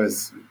 I thought it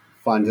was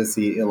fun to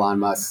see Elon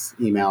Musk's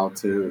email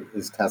to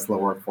his Tesla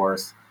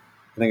workforce.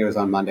 I think it was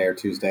on Monday or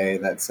Tuesday,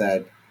 that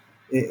said,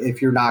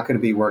 if you're not going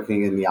to be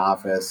working in the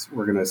office,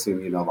 we're going to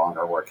assume you no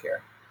longer work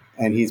here.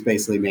 And he's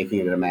basically making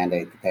it a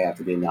mandate that they have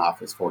to be in the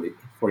office 40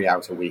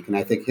 hours a week. And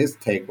I think his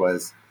take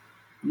was,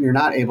 you're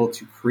not able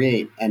to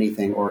create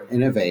anything or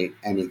innovate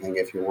anything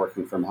if you're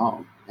working from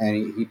home.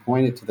 And he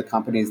pointed to the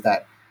companies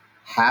that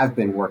have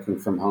been working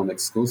from home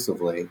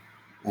exclusively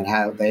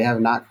and they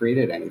have not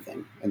created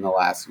anything in the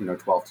last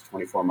 12 to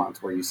 24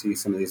 months, where you see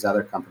some of these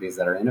other companies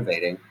that are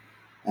innovating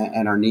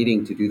and are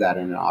needing to do that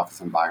in an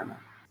office environment.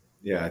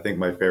 Yeah, I think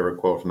my favorite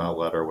quote from that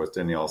letter was,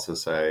 didn't he also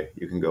say,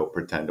 you can go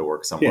pretend to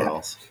work somewhere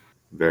else?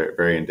 Very,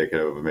 very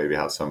indicative of maybe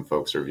how some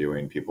folks are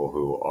viewing people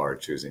who are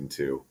choosing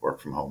to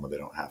work from home when they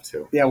don't have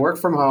to. Yeah, work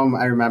from home.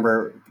 I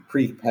remember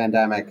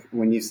pre-pandemic,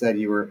 when you said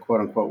you were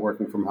quote unquote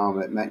working from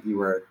home, it meant you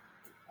were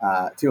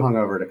too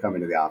hungover to come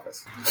into the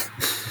office.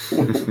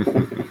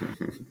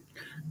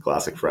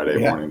 Classic Friday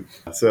morning.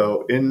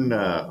 So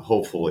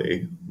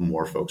hopefully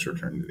more folks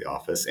returning to the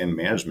office and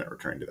management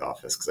returning to the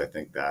office, because I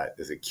think that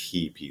is a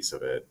key piece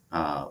of it.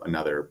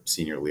 Another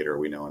senior leader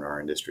we know in our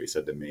industry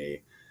said to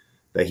me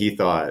that he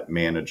thought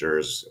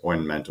managers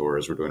and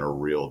mentors were doing a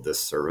real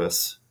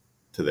disservice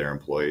to their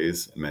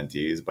employees and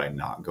mentees by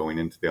not going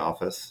into the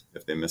office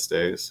if they missed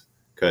days,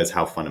 because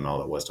how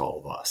fundamental it was to all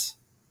of us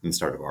in the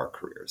start of our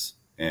careers.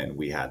 And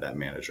we had that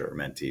manager or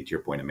mentee, to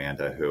your point,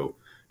 Amanda, who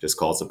just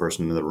calls the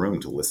person in the room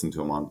to listen to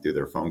them through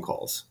their phone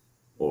calls,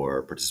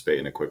 or participate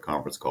in a quick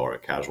conference call or a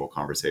casual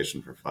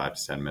conversation for 5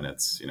 to 10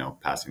 minutes,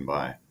 passing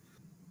by.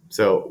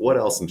 So what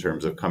else in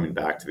terms of coming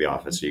back to the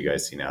office are you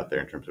guys seeing out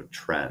there in terms of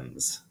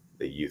trends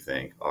that you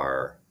think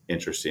are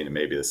interesting? And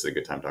maybe this is a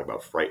good time to talk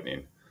about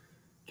frightening,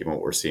 given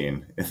what we're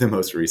seeing in the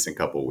most recent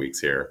couple of weeks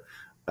here,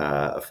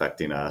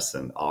 affecting us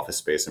and office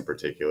space in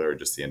particular, or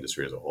just the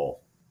industry as a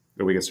whole.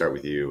 But we can start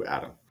with you,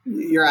 Adam.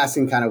 You're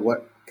asking kind of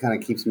what kind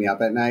of keeps me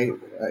up at night,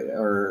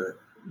 or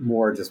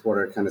more just what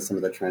are kind of some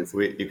of the trends?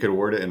 You could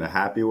word it in a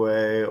happy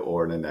way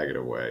or in a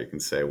negative way. You can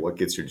say what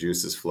gets your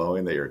juices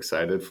flowing that you're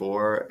excited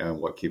for, and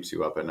what keeps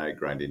you up at night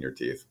grinding your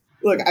teeth.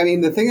 Look, I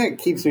mean, the thing that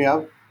keeps me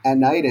up at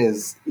night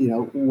is,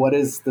 what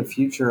is the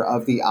future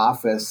of the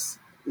office,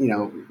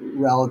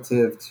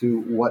 relative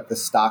to what the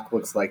stock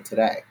looks like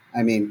today?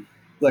 I mean,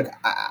 look,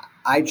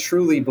 I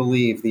truly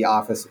believe the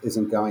office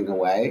isn't going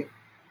away.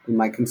 And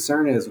my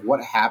concern is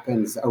what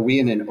happens. Are we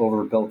in an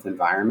overbuilt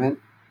environment?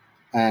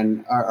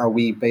 And are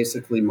we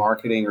basically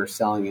marketing or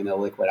selling an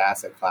illiquid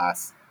asset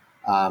class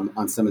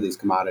on some of these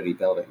commodity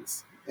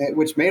buildings,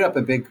 which made up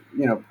a big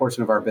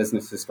portion of our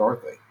business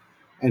historically?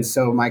 And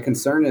so my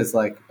concern is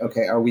like,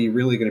 okay, are we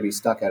really going to be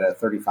stuck at a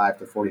 35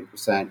 to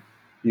 40%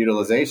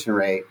 utilization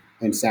rate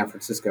in San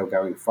Francisco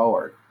going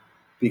forward?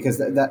 Because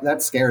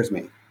that scares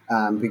me.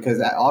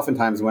 Because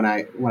oftentimes when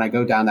I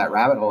go down that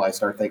rabbit hole, I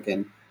start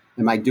thinking,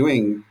 am I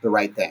doing the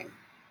right thing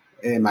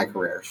in my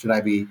career? Should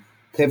I be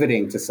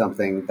pivoting to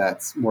something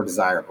that's more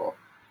desirable?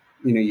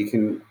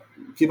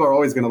 People are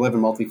always going to live in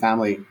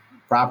multifamily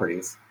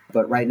properties,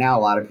 but right now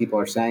a lot of people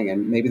are saying,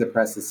 and maybe the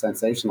press is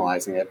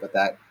sensationalizing it, but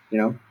that,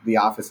 the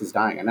office is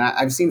dying. And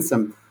I've seen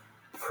some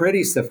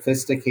pretty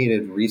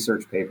sophisticated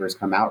research papers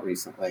come out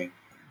recently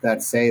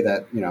that say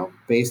that,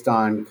 based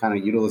on kind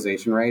of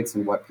utilization rates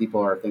and what people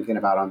are thinking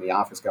about on the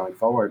office going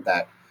forward,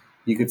 that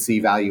you could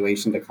see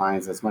valuation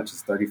declines as much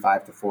as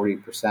 35 to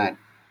 40%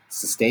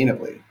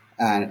 sustainably.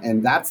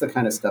 And that's the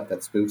kind of stuff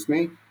that spooks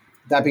me.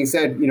 That being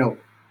said,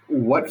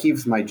 what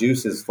keeps my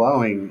juices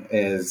flowing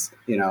is,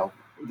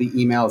 the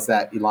emails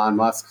that Elon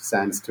Musk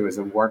sends to his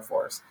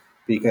workforce.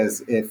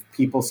 Because if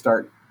people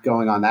start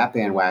going on that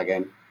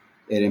bandwagon,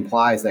 it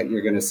implies that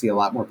you're going to see a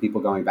lot more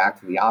people going back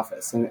to the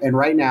office. And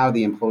right now,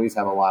 the employees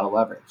have a lot of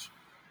leverage.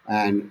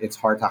 And it's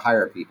hard to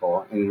hire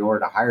people. And in order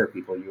to hire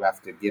people, you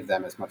have to give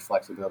them as much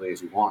flexibility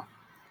as you want.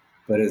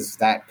 But as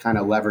that kind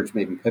of leverage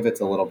maybe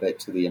pivots a little bit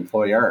to the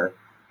employer,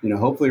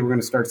 hopefully we're going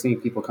to start seeing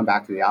people come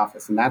back to the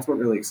office. And that's what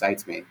really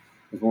excites me,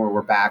 is when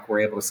we're back, we're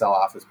able to sell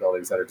office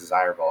buildings that are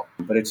desirable.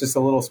 But it's just a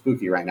little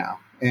spooky right now.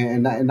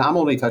 And I'm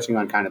only touching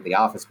on kind of the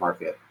office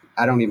market.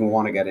 I don't even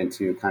want to get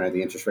into kind of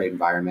the interest rate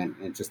environment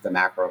and just the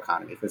macro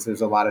economy, because there's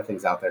a lot of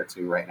things out there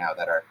too right now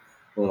that are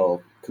a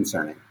little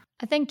concerning.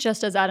 I think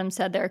just as Adam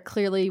said, there are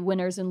clearly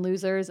winners and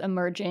losers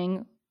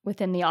emerging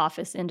within the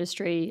office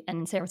industry and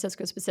in San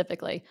Francisco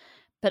specifically.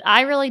 But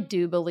I really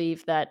do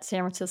believe that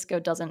San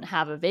Francisco doesn't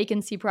have a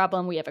vacancy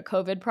problem. We have a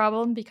COVID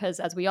problem, because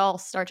as we all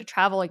start to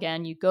travel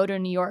again, you go to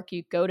New York,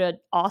 you go to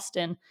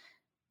Austin,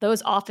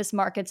 those office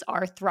markets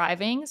are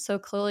thriving. So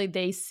clearly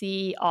they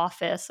see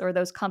office, or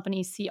those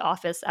companies see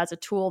office as a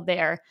tool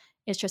there.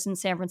 It's just in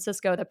San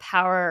Francisco, the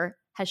power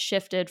has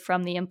shifted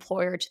from the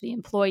employer to the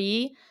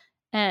employee.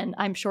 And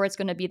I'm sure it's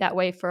going to be that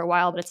way for a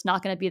while, but it's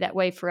not going to be that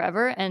way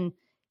forever. And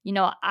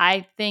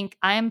I think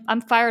I'm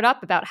fired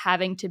up about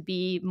having to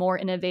be more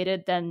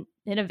innovative than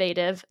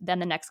the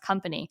next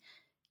company.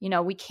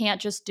 We can't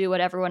just do what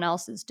everyone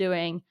else is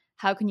doing.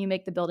 How can you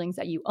make the buildings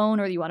that you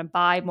own or you want to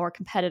buy more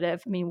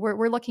competitive? I mean,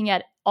 we're looking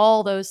at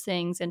all those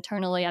things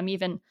internally. I'm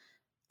even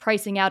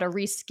pricing out a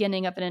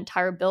reskinning of an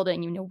entire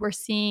building. We're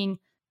seeing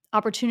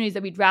opportunities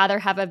that we'd rather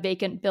have a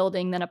vacant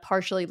building than a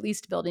partially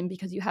leased building,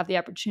 because you have the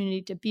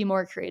opportunity to be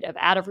more creative,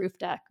 add a roof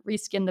deck,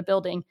 reskin the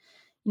building.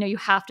 You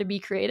have to be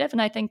creative.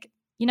 And I think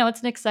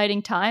it's an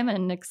exciting time and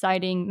an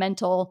exciting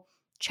mental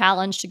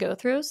challenge to go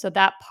through. So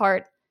that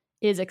part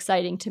is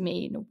exciting to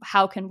me.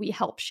 How can we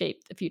help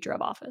shape the future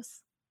of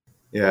office?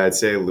 Yeah, I'd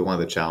say one of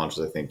the challenges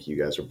I think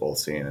you guys are both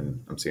seeing,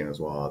 and I'm seeing as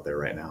well out there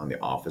right now on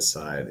the office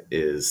side,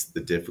 is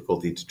the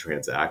difficulty to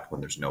transact when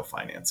there's no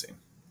financing.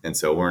 And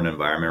so we're in an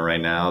environment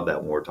right now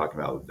that when we're talking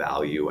about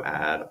value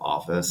add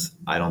office,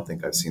 I don't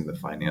think I've seen the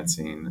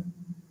financing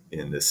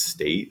in this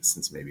state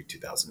since maybe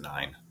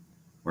 2009.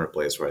 We're in a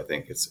place where I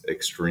think it's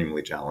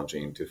extremely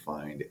challenging to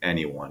find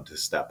anyone to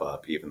step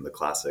up, even the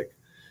classic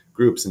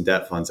groups and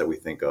debt funds that we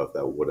think of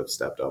that would have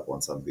stepped up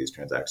on some of these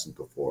transactions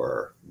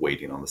before,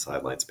 waiting on the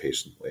sidelines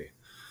patiently.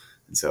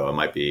 And so it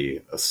might be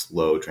a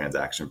slow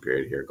transaction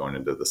period here going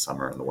into the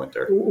summer and the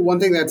winter. One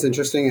thing that's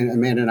interesting, and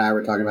Amanda and I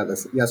were talking about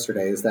this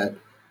yesterday, is that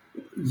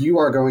you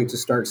are going to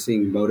start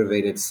seeing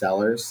motivated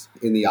sellers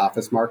in the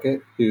office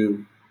market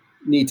who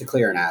need to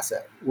clear an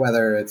asset,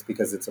 whether it's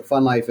because it's a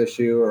fund life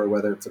issue or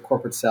whether it's a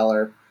corporate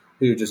seller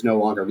who just no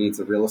longer needs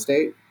the real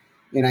estate.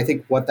 And I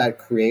think what that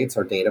creates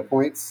are data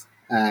points.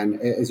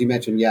 And as you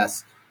mentioned,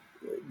 yes,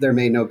 there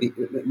may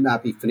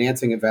not be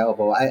financing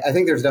available. I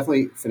think there's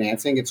definitely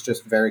financing. It's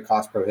just very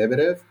cost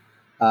prohibitive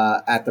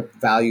at the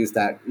values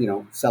that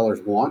sellers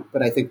want.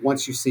 But I think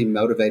once you see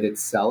motivated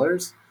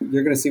sellers,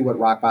 you're going to see what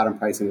rock bottom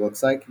pricing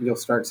looks like. You'll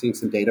start seeing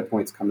some data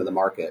points come to the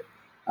market.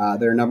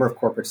 There are a number of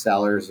corporate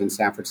sellers in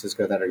San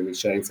Francisco that are going to be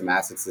shedding some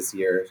assets this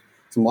year,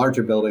 some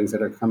larger buildings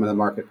that are coming to the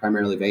market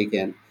primarily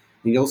vacant.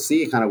 And you'll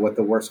see kind of what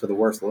the worst of the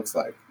worst looks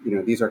like.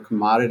 These are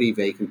commodity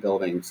vacant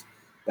buildings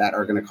that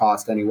are going to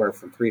cost anywhere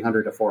from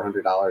 $300 to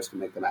 $400 to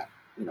make them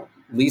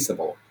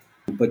leasable.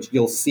 But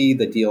you'll see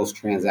the deals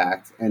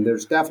transact, and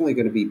there's definitely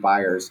going to be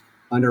buyers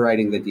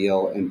underwriting the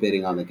deal and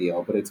bidding on the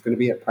deal, but it's going to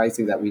be at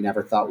pricing that we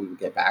never thought we would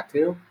get back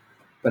to.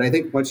 But I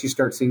think once you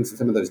start seeing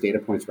some of those data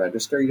points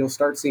register, you'll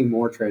start seeing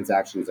more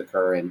transactions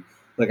occur. And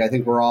I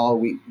think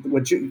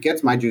what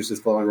gets my juices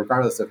flowing,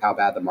 regardless of how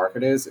bad the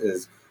market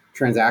is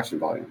transaction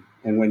volume.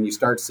 And when you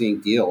start seeing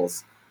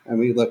deals, and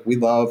we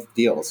love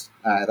deals.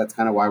 That's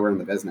kind of why we're in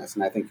the business.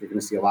 And I think you're going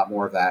to see a lot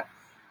more of that,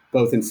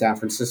 both in San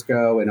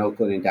Francisco and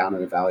Oakland and down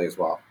in the Valley as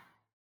well.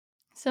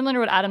 Similar to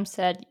what Adam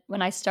said,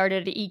 when I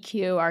started at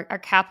EQ, our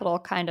capital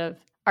kind of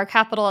Our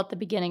capital at the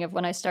beginning of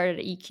when I started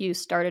at EQ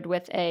started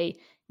with a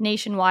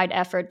nationwide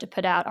effort to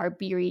put out our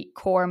BREIT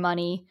core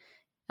money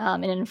in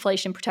an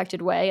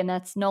inflation-protected way, and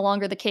that's no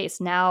longer the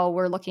case. Now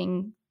we're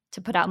looking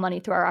to put out money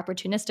through our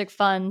opportunistic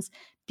funds,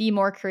 be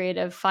more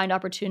creative, find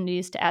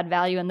opportunities to add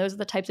value, and those are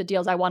the types of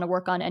deals I want to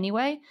work on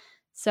anyway.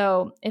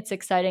 So it's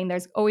exciting.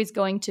 There's always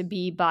going to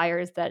be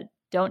buyers that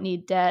don't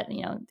need debt.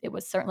 You know, it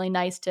was certainly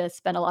nice to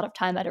spend a lot of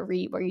time at a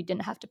REIT where you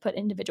didn't have to put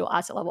individual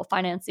asset level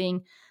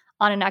financing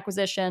on an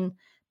acquisition.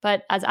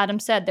 But as Adam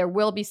said, there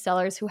will be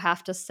sellers who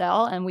have to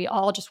sell, and we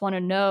all just want to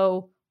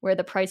know where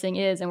the pricing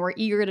is, and we're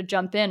eager to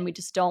jump in. We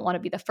just don't want to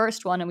be the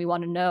first one, and we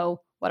want to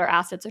know what our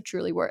assets are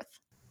truly worth.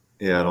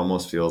 Yeah, it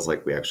almost feels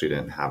like we actually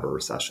didn't have a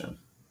recession.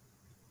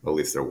 At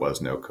least there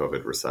was no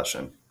COVID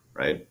recession,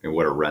 right? And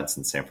what are rents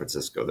in San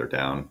Francisco? They're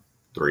down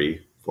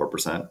 3-4%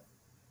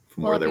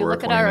 from where they were in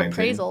 2019. If you look at our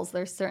appraisals,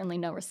 there's certainly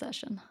no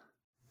recession.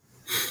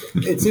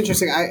 It's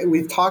interesting.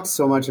 We've talked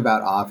so much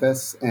about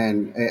office,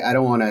 and I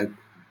don't want to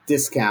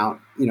discount,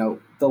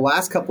 the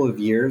last couple of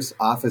years,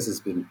 office has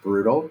been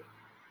brutal.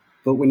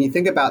 But when you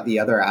think about the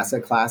other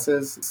asset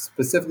classes,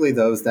 specifically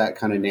those that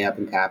kind of nab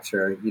and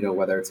capture,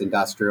 whether it's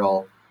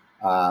industrial,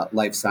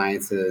 life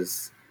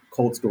sciences,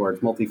 cold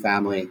storage,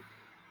 multifamily,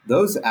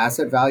 those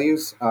asset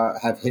values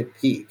have hit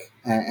peak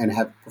and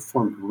have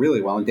performed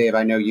really well. And Dave,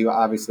 I know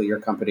obviously your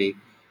company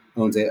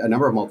owns a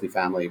number of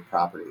multifamily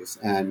properties,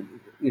 and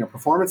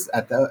performance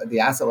at the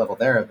asset level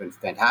there have been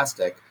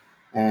fantastic.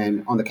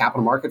 And on the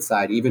capital market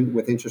side, even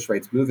with interest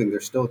rates moving,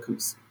 there's still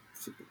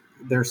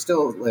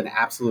an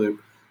absolute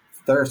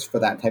thirst for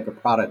that type of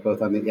product,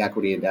 both on the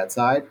equity and debt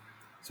side.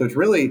 So it's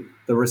really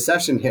the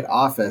recession hit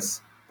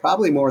office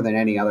probably more than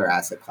any other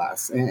asset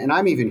class. And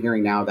I'm even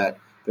hearing now that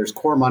there's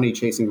core money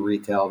chasing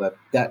retail,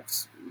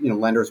 that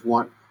lenders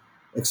want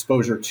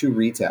exposure to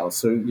retail.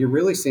 So you're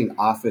really seeing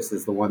office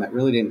as the one that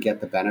really didn't get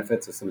the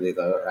benefits of some of the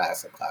other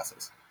asset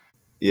classes.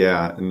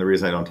 Yeah, and the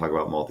reason I don't talk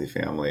about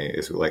multifamily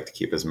is we like to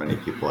keep as many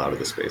people out of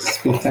the space as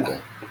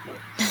possible.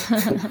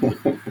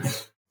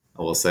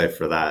 I will say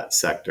for that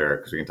sector,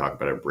 because we can talk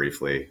about it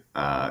briefly,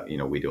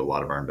 we do a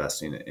lot of our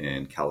investing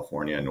in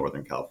California,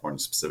 Northern California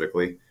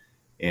specifically.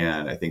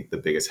 And I think the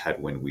biggest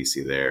headwind we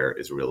see there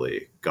is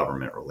really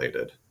government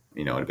related.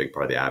 And a big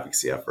part of the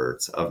advocacy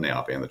efforts of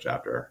NAIOP and the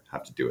chapter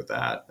have to do with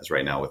that. As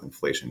right now with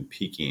inflation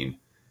peaking,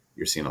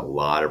 you're seeing a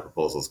lot of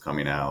proposals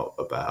coming out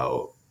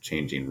about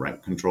changing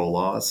rent control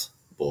laws,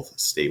 both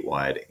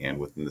statewide and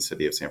within the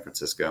city of San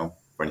Francisco.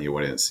 For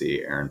anyone who didn't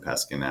see, Aaron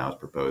Peskin now is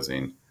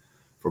proposing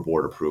for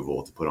board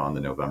approval to put on the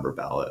November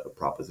ballot a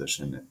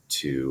proposition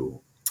to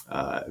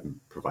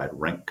provide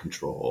rent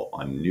control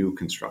on new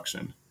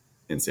construction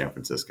in San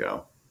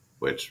Francisco,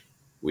 which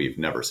we've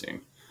never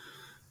seen.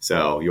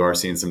 So you are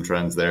seeing some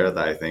trends there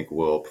that I think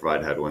will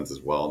provide headwinds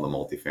as well in the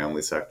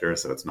multifamily sector.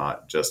 So it's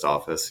not just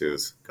office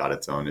who's got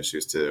its own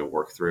issues to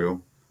work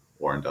through,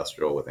 or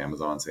industrial with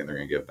Amazon saying they're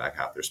going to give back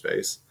half their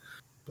space.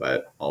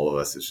 But all of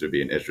us, it should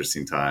be an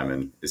interesting time.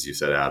 And as you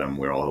said, Adam,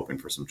 we're all hoping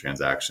for some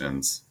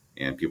transactions,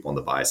 and people on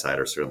the buy side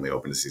are certainly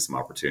open to see some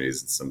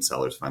opportunities, and some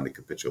sellers finally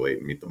capitulate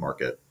and meet the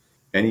market.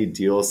 Any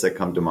deals that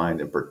come to mind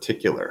in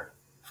particular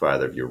for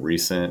either of your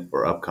recent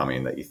or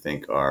upcoming that you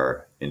think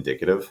are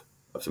indicative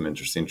of some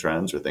interesting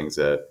trends or things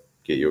that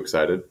get you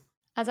excited?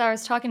 As I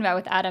was talking about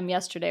with Adam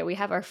yesterday, we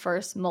have our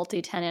first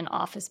multi-tenant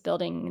office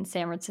building in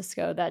San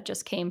Francisco that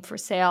just came for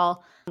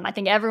sale. I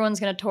think everyone's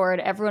going to tour it.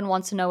 Everyone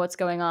wants to know what's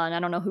going on. I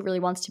don't know who really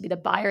wants to be the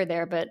buyer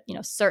there, but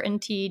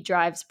certainty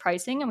drives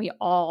pricing, and we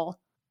all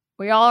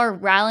are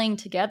rallying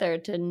together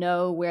to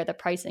know where the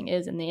pricing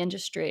is in the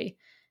industry,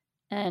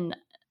 and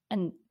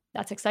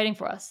that's exciting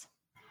for us.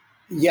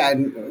 Yeah,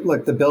 and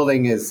look, the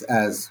building is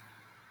as,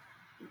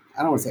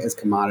 I don't want to say as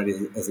commodity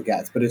as it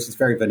gets, but it's just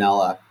very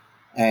vanilla.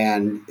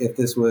 And if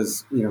this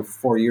was,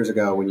 4 years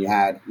ago when you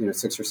had,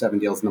 6 or 7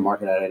 deals in the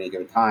market at any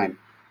given time,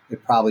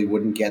 it probably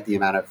wouldn't get the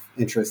amount of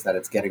interest that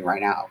it's getting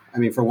right now. I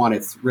mean, for one,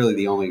 it's really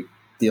the only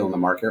deal in the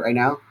market right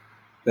now.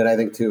 But I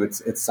think, too,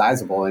 it's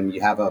sizable, and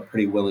you have a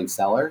pretty willing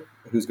seller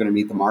who's going to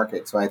meet the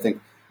market. So I think,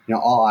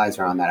 all eyes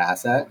are on that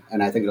asset.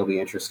 And I think it'll be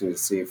interesting to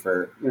see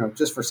for,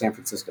 just for San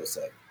Francisco's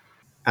sake.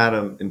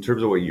 Adam, in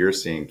terms of what you're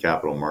seeing in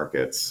capital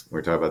markets,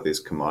 we're talking about these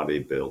commodity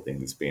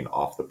buildings being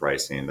off the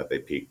pricing that they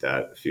peaked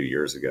at a few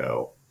years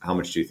ago. How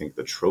much do you think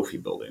the trophy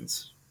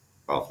buildings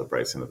are off the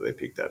pricing that they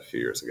peaked at a few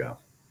years ago,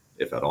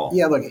 if at all?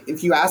 Yeah, look,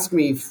 if you asked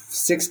me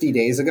 60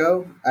 days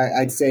ago,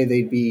 I'd say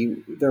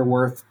they're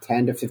worth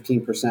 10 to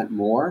 15%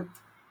 more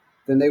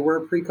than they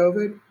were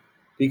pre-COVID,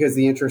 because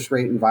the interest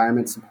rate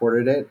environment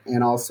supported it.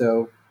 And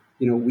also,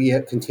 we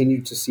have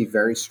continued to see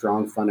very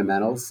strong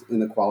fundamentals in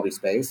the quality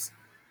space.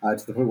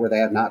 To the point where they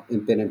have not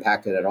been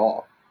impacted at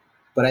all.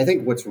 But I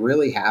think what's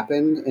really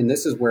happened, and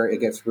this is where it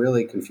gets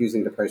really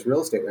confusing to price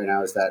real estate right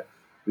now, is that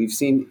we've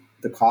seen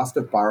the cost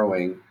of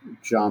borrowing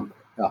jump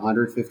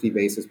 150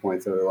 basis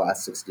points over the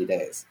last 60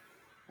 days.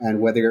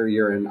 And whether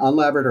you're an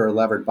unlevered or a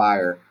levered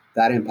buyer,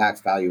 that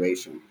impacts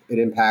valuation. It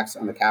impacts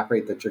on the cap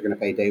rate that you're going to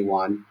pay day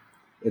one.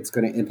 It's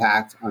going to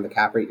impact on the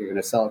cap rate you're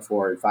going to sell it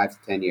for in 5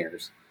 to 10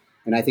 years.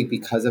 And I think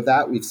because of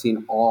that, we've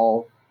seen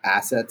all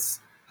assets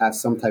have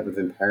some type of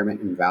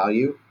impairment in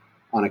value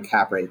on a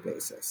cap rate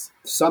basis.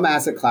 Some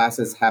asset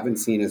classes haven't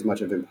seen as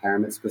much of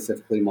impairment,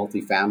 specifically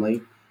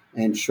multifamily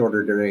and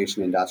shorter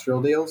duration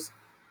industrial deals.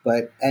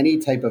 But any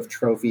type of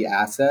trophy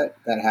asset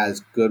that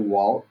has good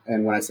WALT,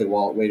 and when I say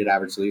WALT, weighted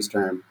average lease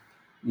term,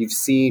 you've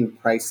seen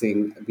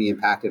pricing be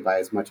impacted by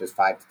as much as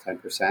 5 to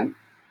 10%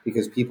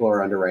 because people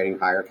are underwriting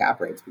higher cap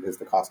rates because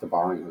the cost of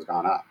borrowing has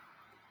gone up.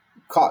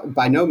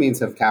 By no means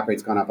have cap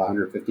rates gone up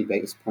 150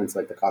 basis points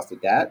like the cost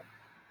of debt,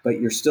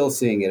 but you're still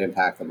seeing it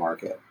impact the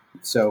market.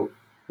 So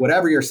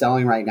whatever you're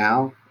selling right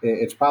now,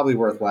 it's probably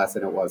worth less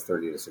than it was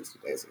 30 to 60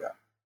 days ago.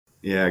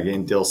 Yeah,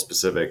 again, deal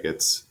specific.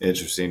 It's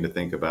interesting to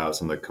think about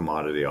some of the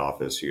commodity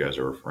office you guys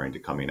are referring to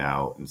coming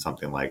out, and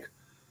something like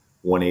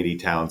 180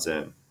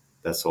 Townsend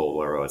that sold,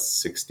 where it was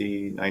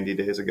 60, 90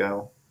 days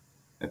ago,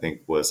 I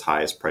think was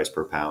highest price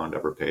per pound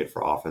ever paid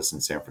for office in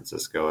San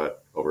Francisco at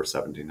over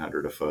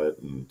 1,700 a foot.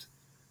 And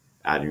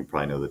Adam, you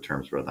probably know the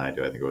terms better than I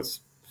do. I think it was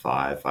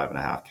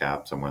 5.5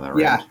 cap, somewhere in that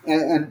range. Yeah,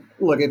 and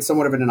look, it's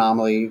somewhat of an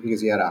anomaly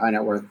because you had a high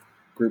net worth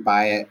group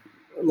buy it.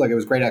 Look, it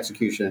was great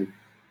execution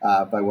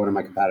by one of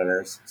my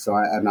competitors, so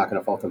I'm not going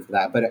to fault them for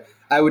that. But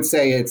I would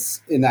say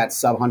it's in that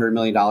sub $100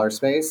 million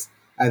space.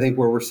 I think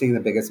where we're seeing the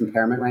biggest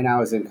impairment right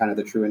now is in kind of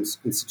the true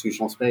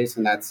institutional space,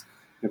 and that's,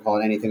 you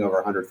call it anything over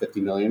 150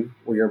 million,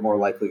 where you're more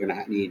likely going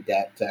to need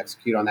debt to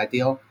execute on that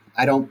deal.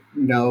 I don't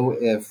know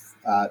if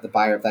the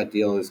buyer of that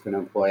deal is going to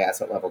employ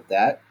asset level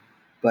debt,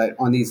 but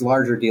on these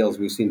larger deals,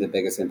 we've seen the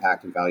biggest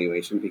impact in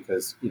valuation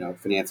because,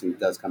 financing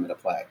does come into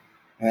play.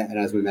 And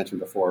as we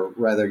mentioned before,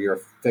 whether you're a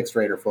fixed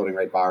rate or floating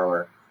rate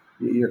borrower,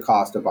 your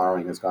cost of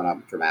borrowing has gone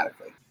up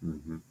dramatically.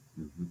 Mm-hmm.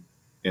 Mm-hmm.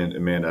 And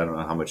Amanda, I don't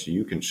know how much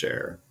you can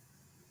share,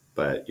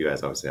 but you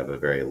guys obviously have a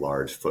very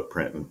large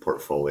footprint and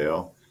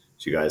portfolio.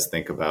 Do you guys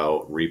think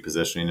about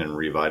repositioning and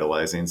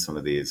revitalizing some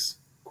of these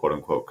quote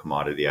unquote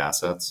commodity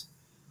assets?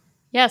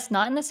 Yes,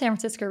 not in the San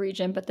Francisco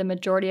region, but the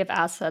majority of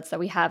assets that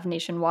we have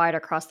nationwide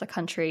across the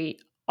country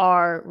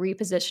are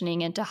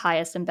repositioning into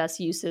highest and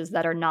best uses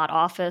that are not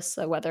office.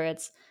 So whether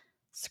it's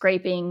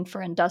scraping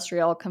for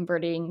industrial,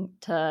 converting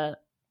to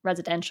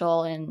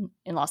residential in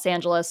Los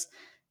Angeles,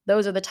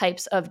 those are the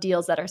types of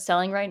deals that are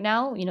selling right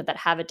now, that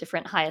have a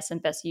different highest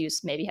and best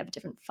use, maybe have a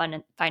different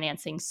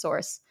financing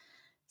source.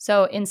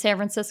 So in San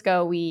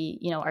Francisco, we,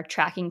 are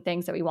tracking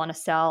things that we want to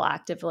sell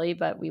actively,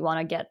 but we want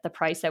to get the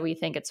price that we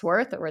think it's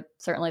worth, or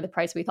certainly the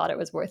price we thought it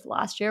was worth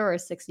last year or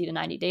 60 to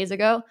 90 days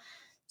ago.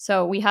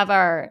 So we have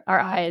our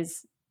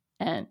eyes,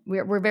 and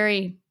we're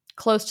very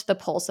close to the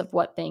pulse of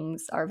what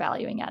things are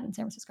valuing at in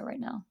San Francisco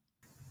right now.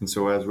 And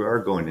so as we are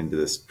going into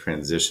this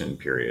transition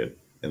period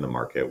in the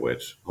market,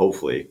 which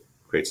hopefully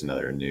creates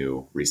another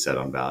new reset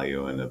on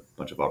value and a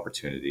bunch of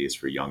opportunities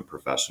for young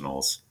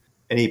professionals,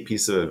 any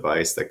piece of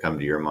advice that come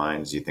to your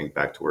mind as you think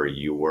back to where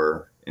you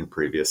were in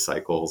previous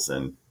cycles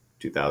in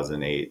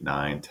 2008,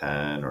 9,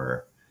 10,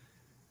 or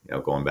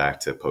going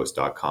back to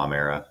post.com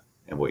era,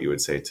 and what you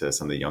would say to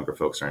some of the younger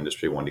folks in our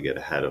industry wanting to get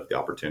ahead of the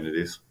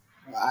opportunities?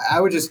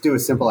 I would just do a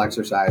simple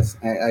exercise.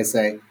 I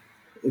say,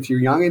 if you're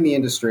young in the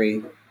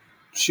industry,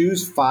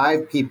 choose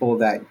 5 people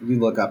that you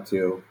look up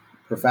to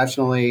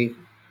professionally,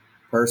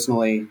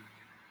 personally,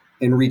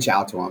 and reach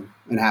out to them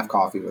and have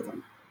coffee with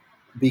them.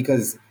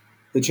 Because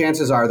the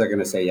chances are they're going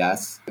to say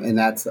yes. And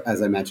that's,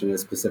 as I mentioned, is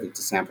specific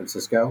to San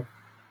Francisco.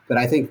 But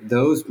I think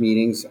those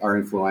meetings are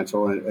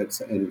influential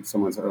in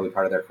someone's early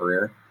part of their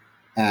career.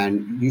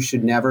 And you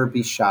should never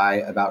be shy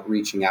about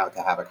reaching out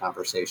to have a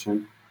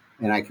conversation.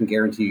 And I can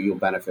guarantee you'll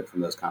benefit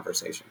from those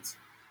conversations.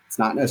 It's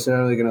not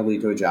necessarily going to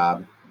lead to a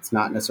job. It's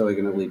not necessarily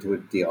going to lead to a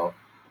deal.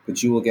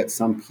 But you will get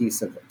some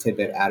piece of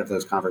tidbit out of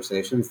those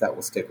conversations that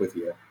will stick with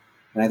you.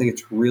 And I think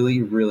it's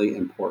really, really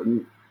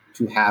important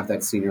to have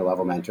that senior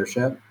level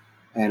mentorship.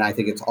 And I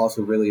think it's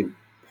also really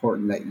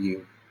important that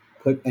you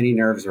put any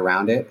nerves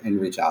around it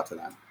and reach out to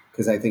them,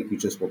 because I think you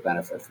just will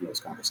benefit from those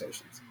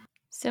conversations.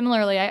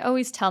 Similarly, I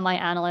always tell my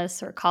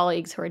analysts or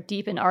colleagues who are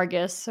deep in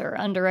Argus or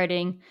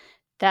underwriting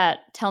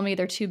that tell me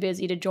they're too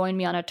busy to join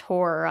me on a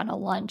tour or on a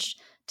lunch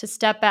to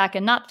step back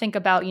and not think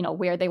about,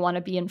 where they want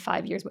to be in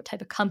 5 years, what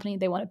type of company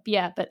they want to be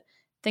at, but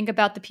think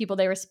about the people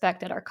they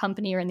respect at our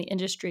company or in the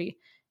industry.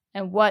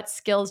 And what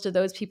skills do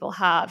those people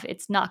have?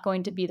 It's not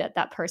going to be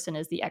that person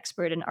is the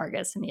expert in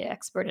Argus and the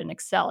expert in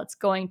Excel. It's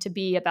going to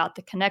be about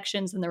the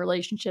connections and the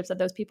relationships that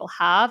those people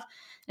have.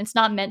 And it's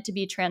not meant to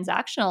be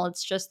transactional.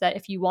 It's just that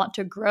if you want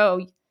to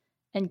grow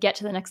and get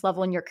to the next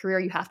level in your career,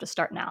 you have to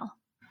start now.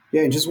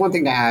 Yeah, and just one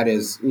thing to add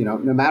is, no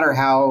matter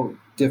how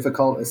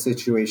difficult a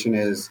situation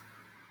is,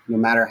 no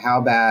matter how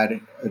bad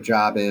a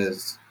job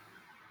is,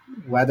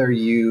 whether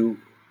you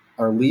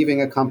are leaving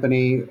a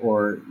company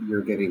or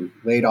you're getting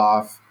laid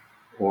off,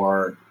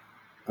 or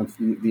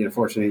the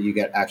unfortunate you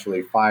get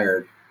actually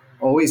fired,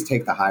 always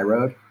take the high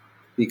road,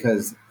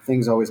 because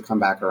things always come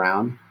back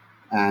around,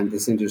 and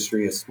this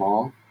industry is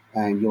small,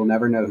 and you'll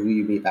never know who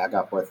you meet back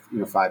up with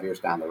 5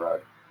 years down the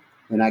road.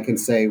 And I can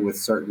say with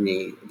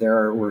certainty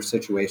there were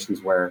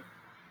situations where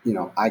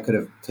I could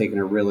have taken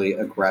a really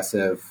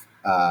aggressive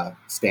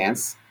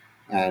stance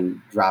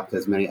and dropped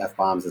as many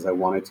F-bombs as I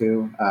wanted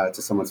to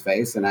someone's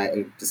face, and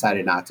I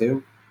decided not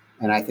to.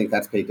 And I think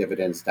that's paid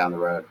dividends down the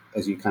road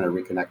as you kind of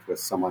reconnect with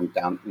someone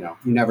down, you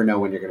never know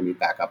when you're going to meet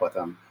back up with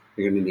them.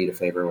 You're going to need a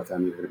favor with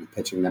them. You're going to be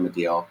pitching them a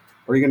deal,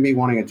 or you're going to be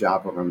wanting a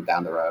job with them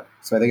down the road.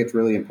 So I think it's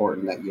really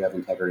important that you have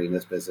integrity in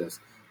this business,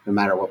 no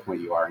matter what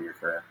point you are in your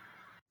career.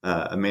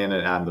 Amanda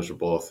and Adam, those are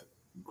both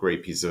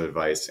great pieces of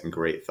advice and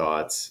great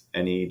thoughts.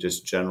 Any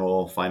just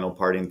general final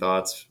parting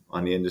thoughts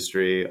on the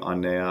industry,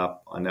 on NAIOP,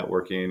 on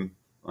networking,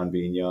 on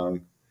being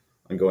young,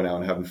 on going out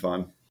and having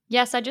fun?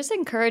 Yes, I just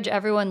encourage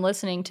everyone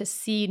listening to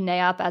see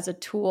NAIOP as a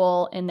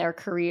tool in their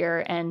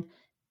career and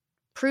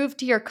prove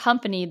to your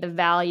company the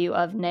value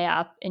of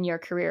NAIOP in your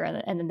career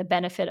and the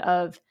benefit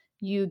of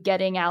you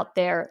getting out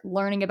there,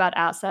 learning about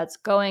assets,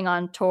 going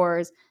on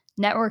tours,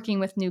 networking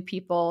with new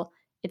people.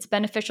 It's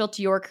beneficial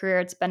to your career.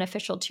 It's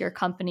beneficial to your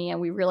company.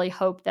 And we really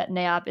hope that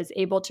NAIOP is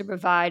able to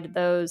provide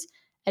those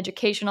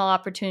educational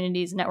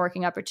opportunities,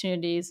 networking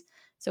opportunities.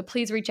 So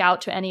please reach out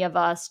to any of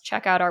us,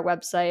 check out our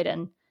website,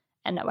 and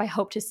I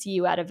hope to see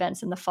you at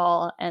events in the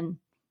fall and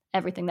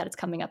everything that is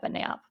coming up at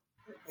NAIOP.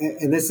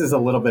 And this is a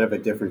little bit of a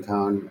different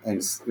tone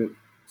and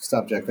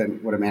subject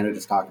than what Amanda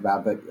just talked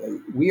about, but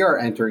we are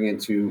entering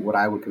into what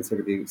I would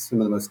consider to be some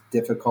of the most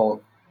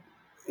difficult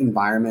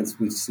environments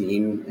we've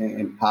seen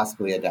in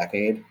possibly a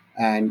decade.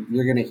 And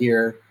you're going to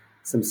hear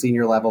some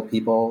senior level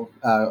people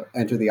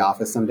enter the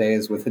office some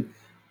days with a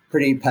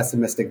pretty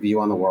pessimistic view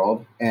on the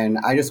world. And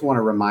I just want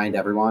to remind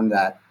everyone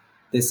that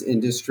this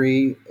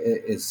industry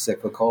is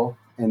cyclical.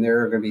 And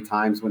there are going to be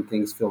times when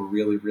things feel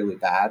really, really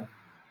bad,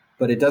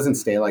 but it doesn't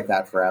stay like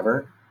that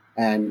forever.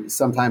 And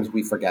sometimes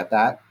we forget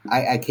that.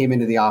 I came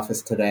into the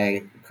office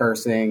today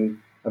cursing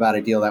about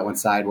a deal that went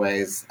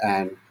sideways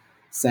and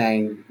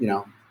saying,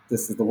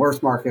 this is the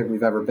worst market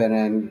we've ever been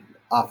in.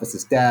 Office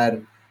is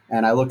dead.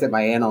 And I looked at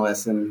my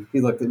analyst and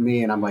he looked at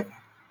me and I'm like,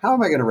 how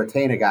am I going to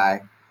retain a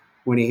guy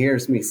when he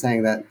hears me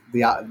saying that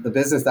the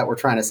business that we're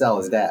trying to sell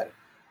is dead?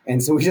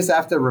 And so we just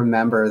have to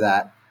remember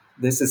that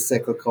this is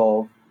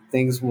cyclical.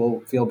 Things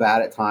will feel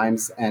bad at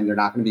times and they're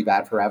not going to be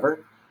bad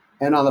forever.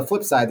 And on the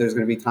flip side, there's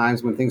going to be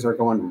times when things are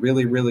going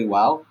really, really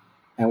well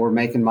and we're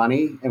making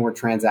money and we're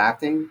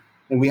transacting.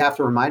 And we have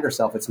to remind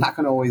ourselves it's not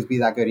going to always be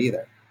that good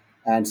either.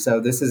 And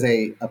so this is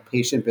a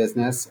patient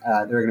business.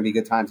 There are going to be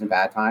good times and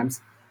bad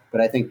times.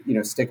 But I think,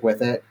 stick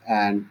with it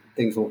and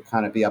things will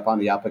kind of be up on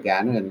the up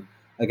again. And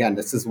again,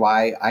 this is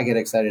why I get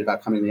excited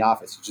about coming to the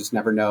office. You just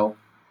never know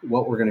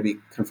what we're going to be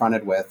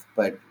confronted with,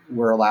 but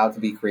we're allowed to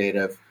be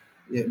creative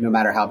no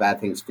matter how bad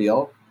things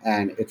feel.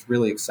 And it's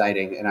really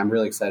exciting. And I'm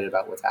really excited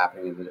about what's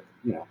happening in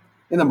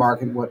the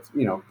market, what,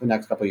 the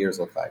next couple of years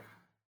look like.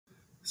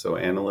 So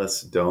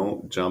analysts,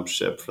 don't jump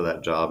ship for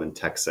that job in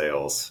tech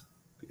sales,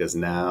 because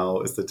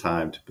now is the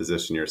time to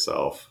position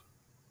yourself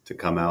to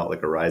come out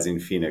like a rising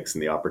phoenix in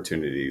the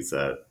opportunities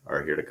that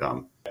are here to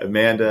come.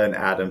 Amanda and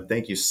Adam,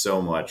 thank you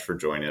so much for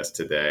joining us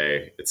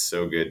today. It's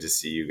so good to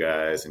see you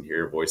guys and hear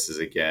your voices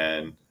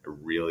again. I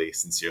really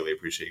sincerely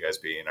appreciate you guys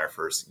being our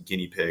first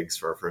guinea pigs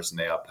for our first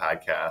NAIOP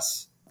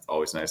podcast. It's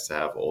always nice to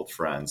have old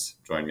friends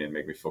join me and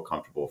make me feel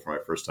comfortable for my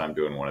first time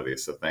doing one of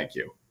these. So thank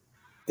you.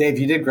 Dave,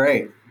 you did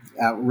great.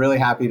 Really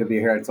happy to be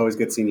here. It's always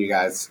good seeing you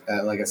guys.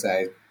 Like I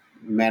say,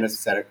 Amanda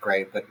said it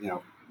great, but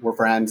we're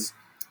friends.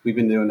 We've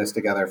been doing this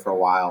together for a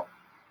while.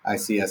 I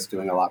see us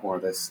doing a lot more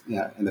of this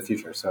in the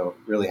future. So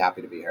really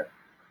happy to be here.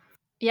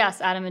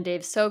 Yes, Adam and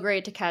Dave, so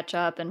great to catch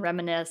up and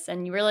reminisce.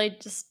 And you really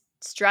just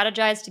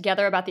strategize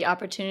together about the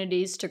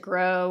opportunities to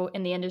grow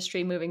in the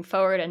industry moving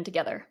forward and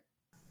together.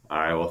 All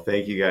right. Well,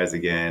 thank you guys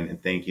again.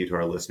 And thank you to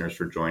our listeners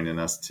for joining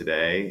us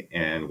today.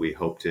 And we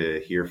hope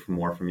to hear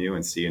more from you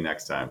and see you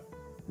next time.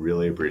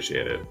 Really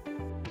appreciate it.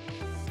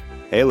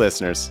 Hey,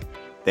 listeners.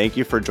 Thank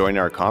you for joining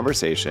our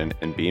conversation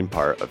and being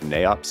part of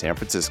NAIOP San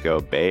Francisco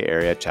Bay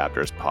Area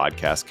Chapter's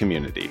podcast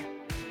community.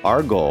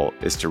 Our goal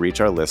is to reach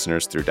our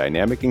listeners through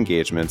dynamic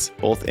engagements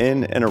both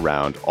in and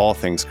around all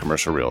things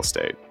commercial real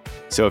estate.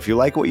 So if you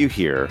like what you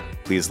hear,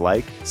 please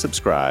like,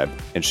 subscribe,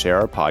 and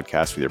share our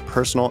podcast with your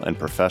personal and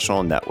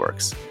professional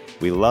networks.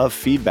 We love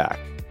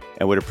feedback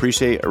and would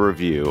appreciate a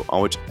review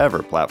on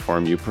whichever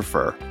platform you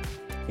prefer.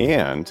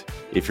 And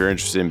if you're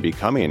interested in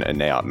becoming a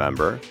NAIOP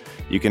member,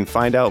 you can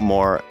find out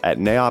more at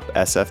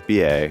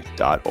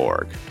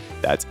naiopsfba.org.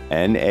 That's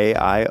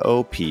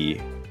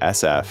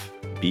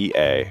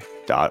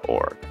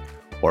NAIOPSFBA.org.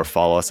 Or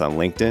follow us on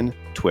LinkedIn,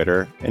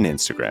 Twitter, and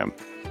Instagram.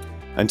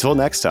 Until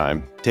next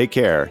time, take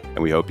care, and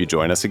we hope you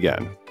join us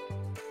again.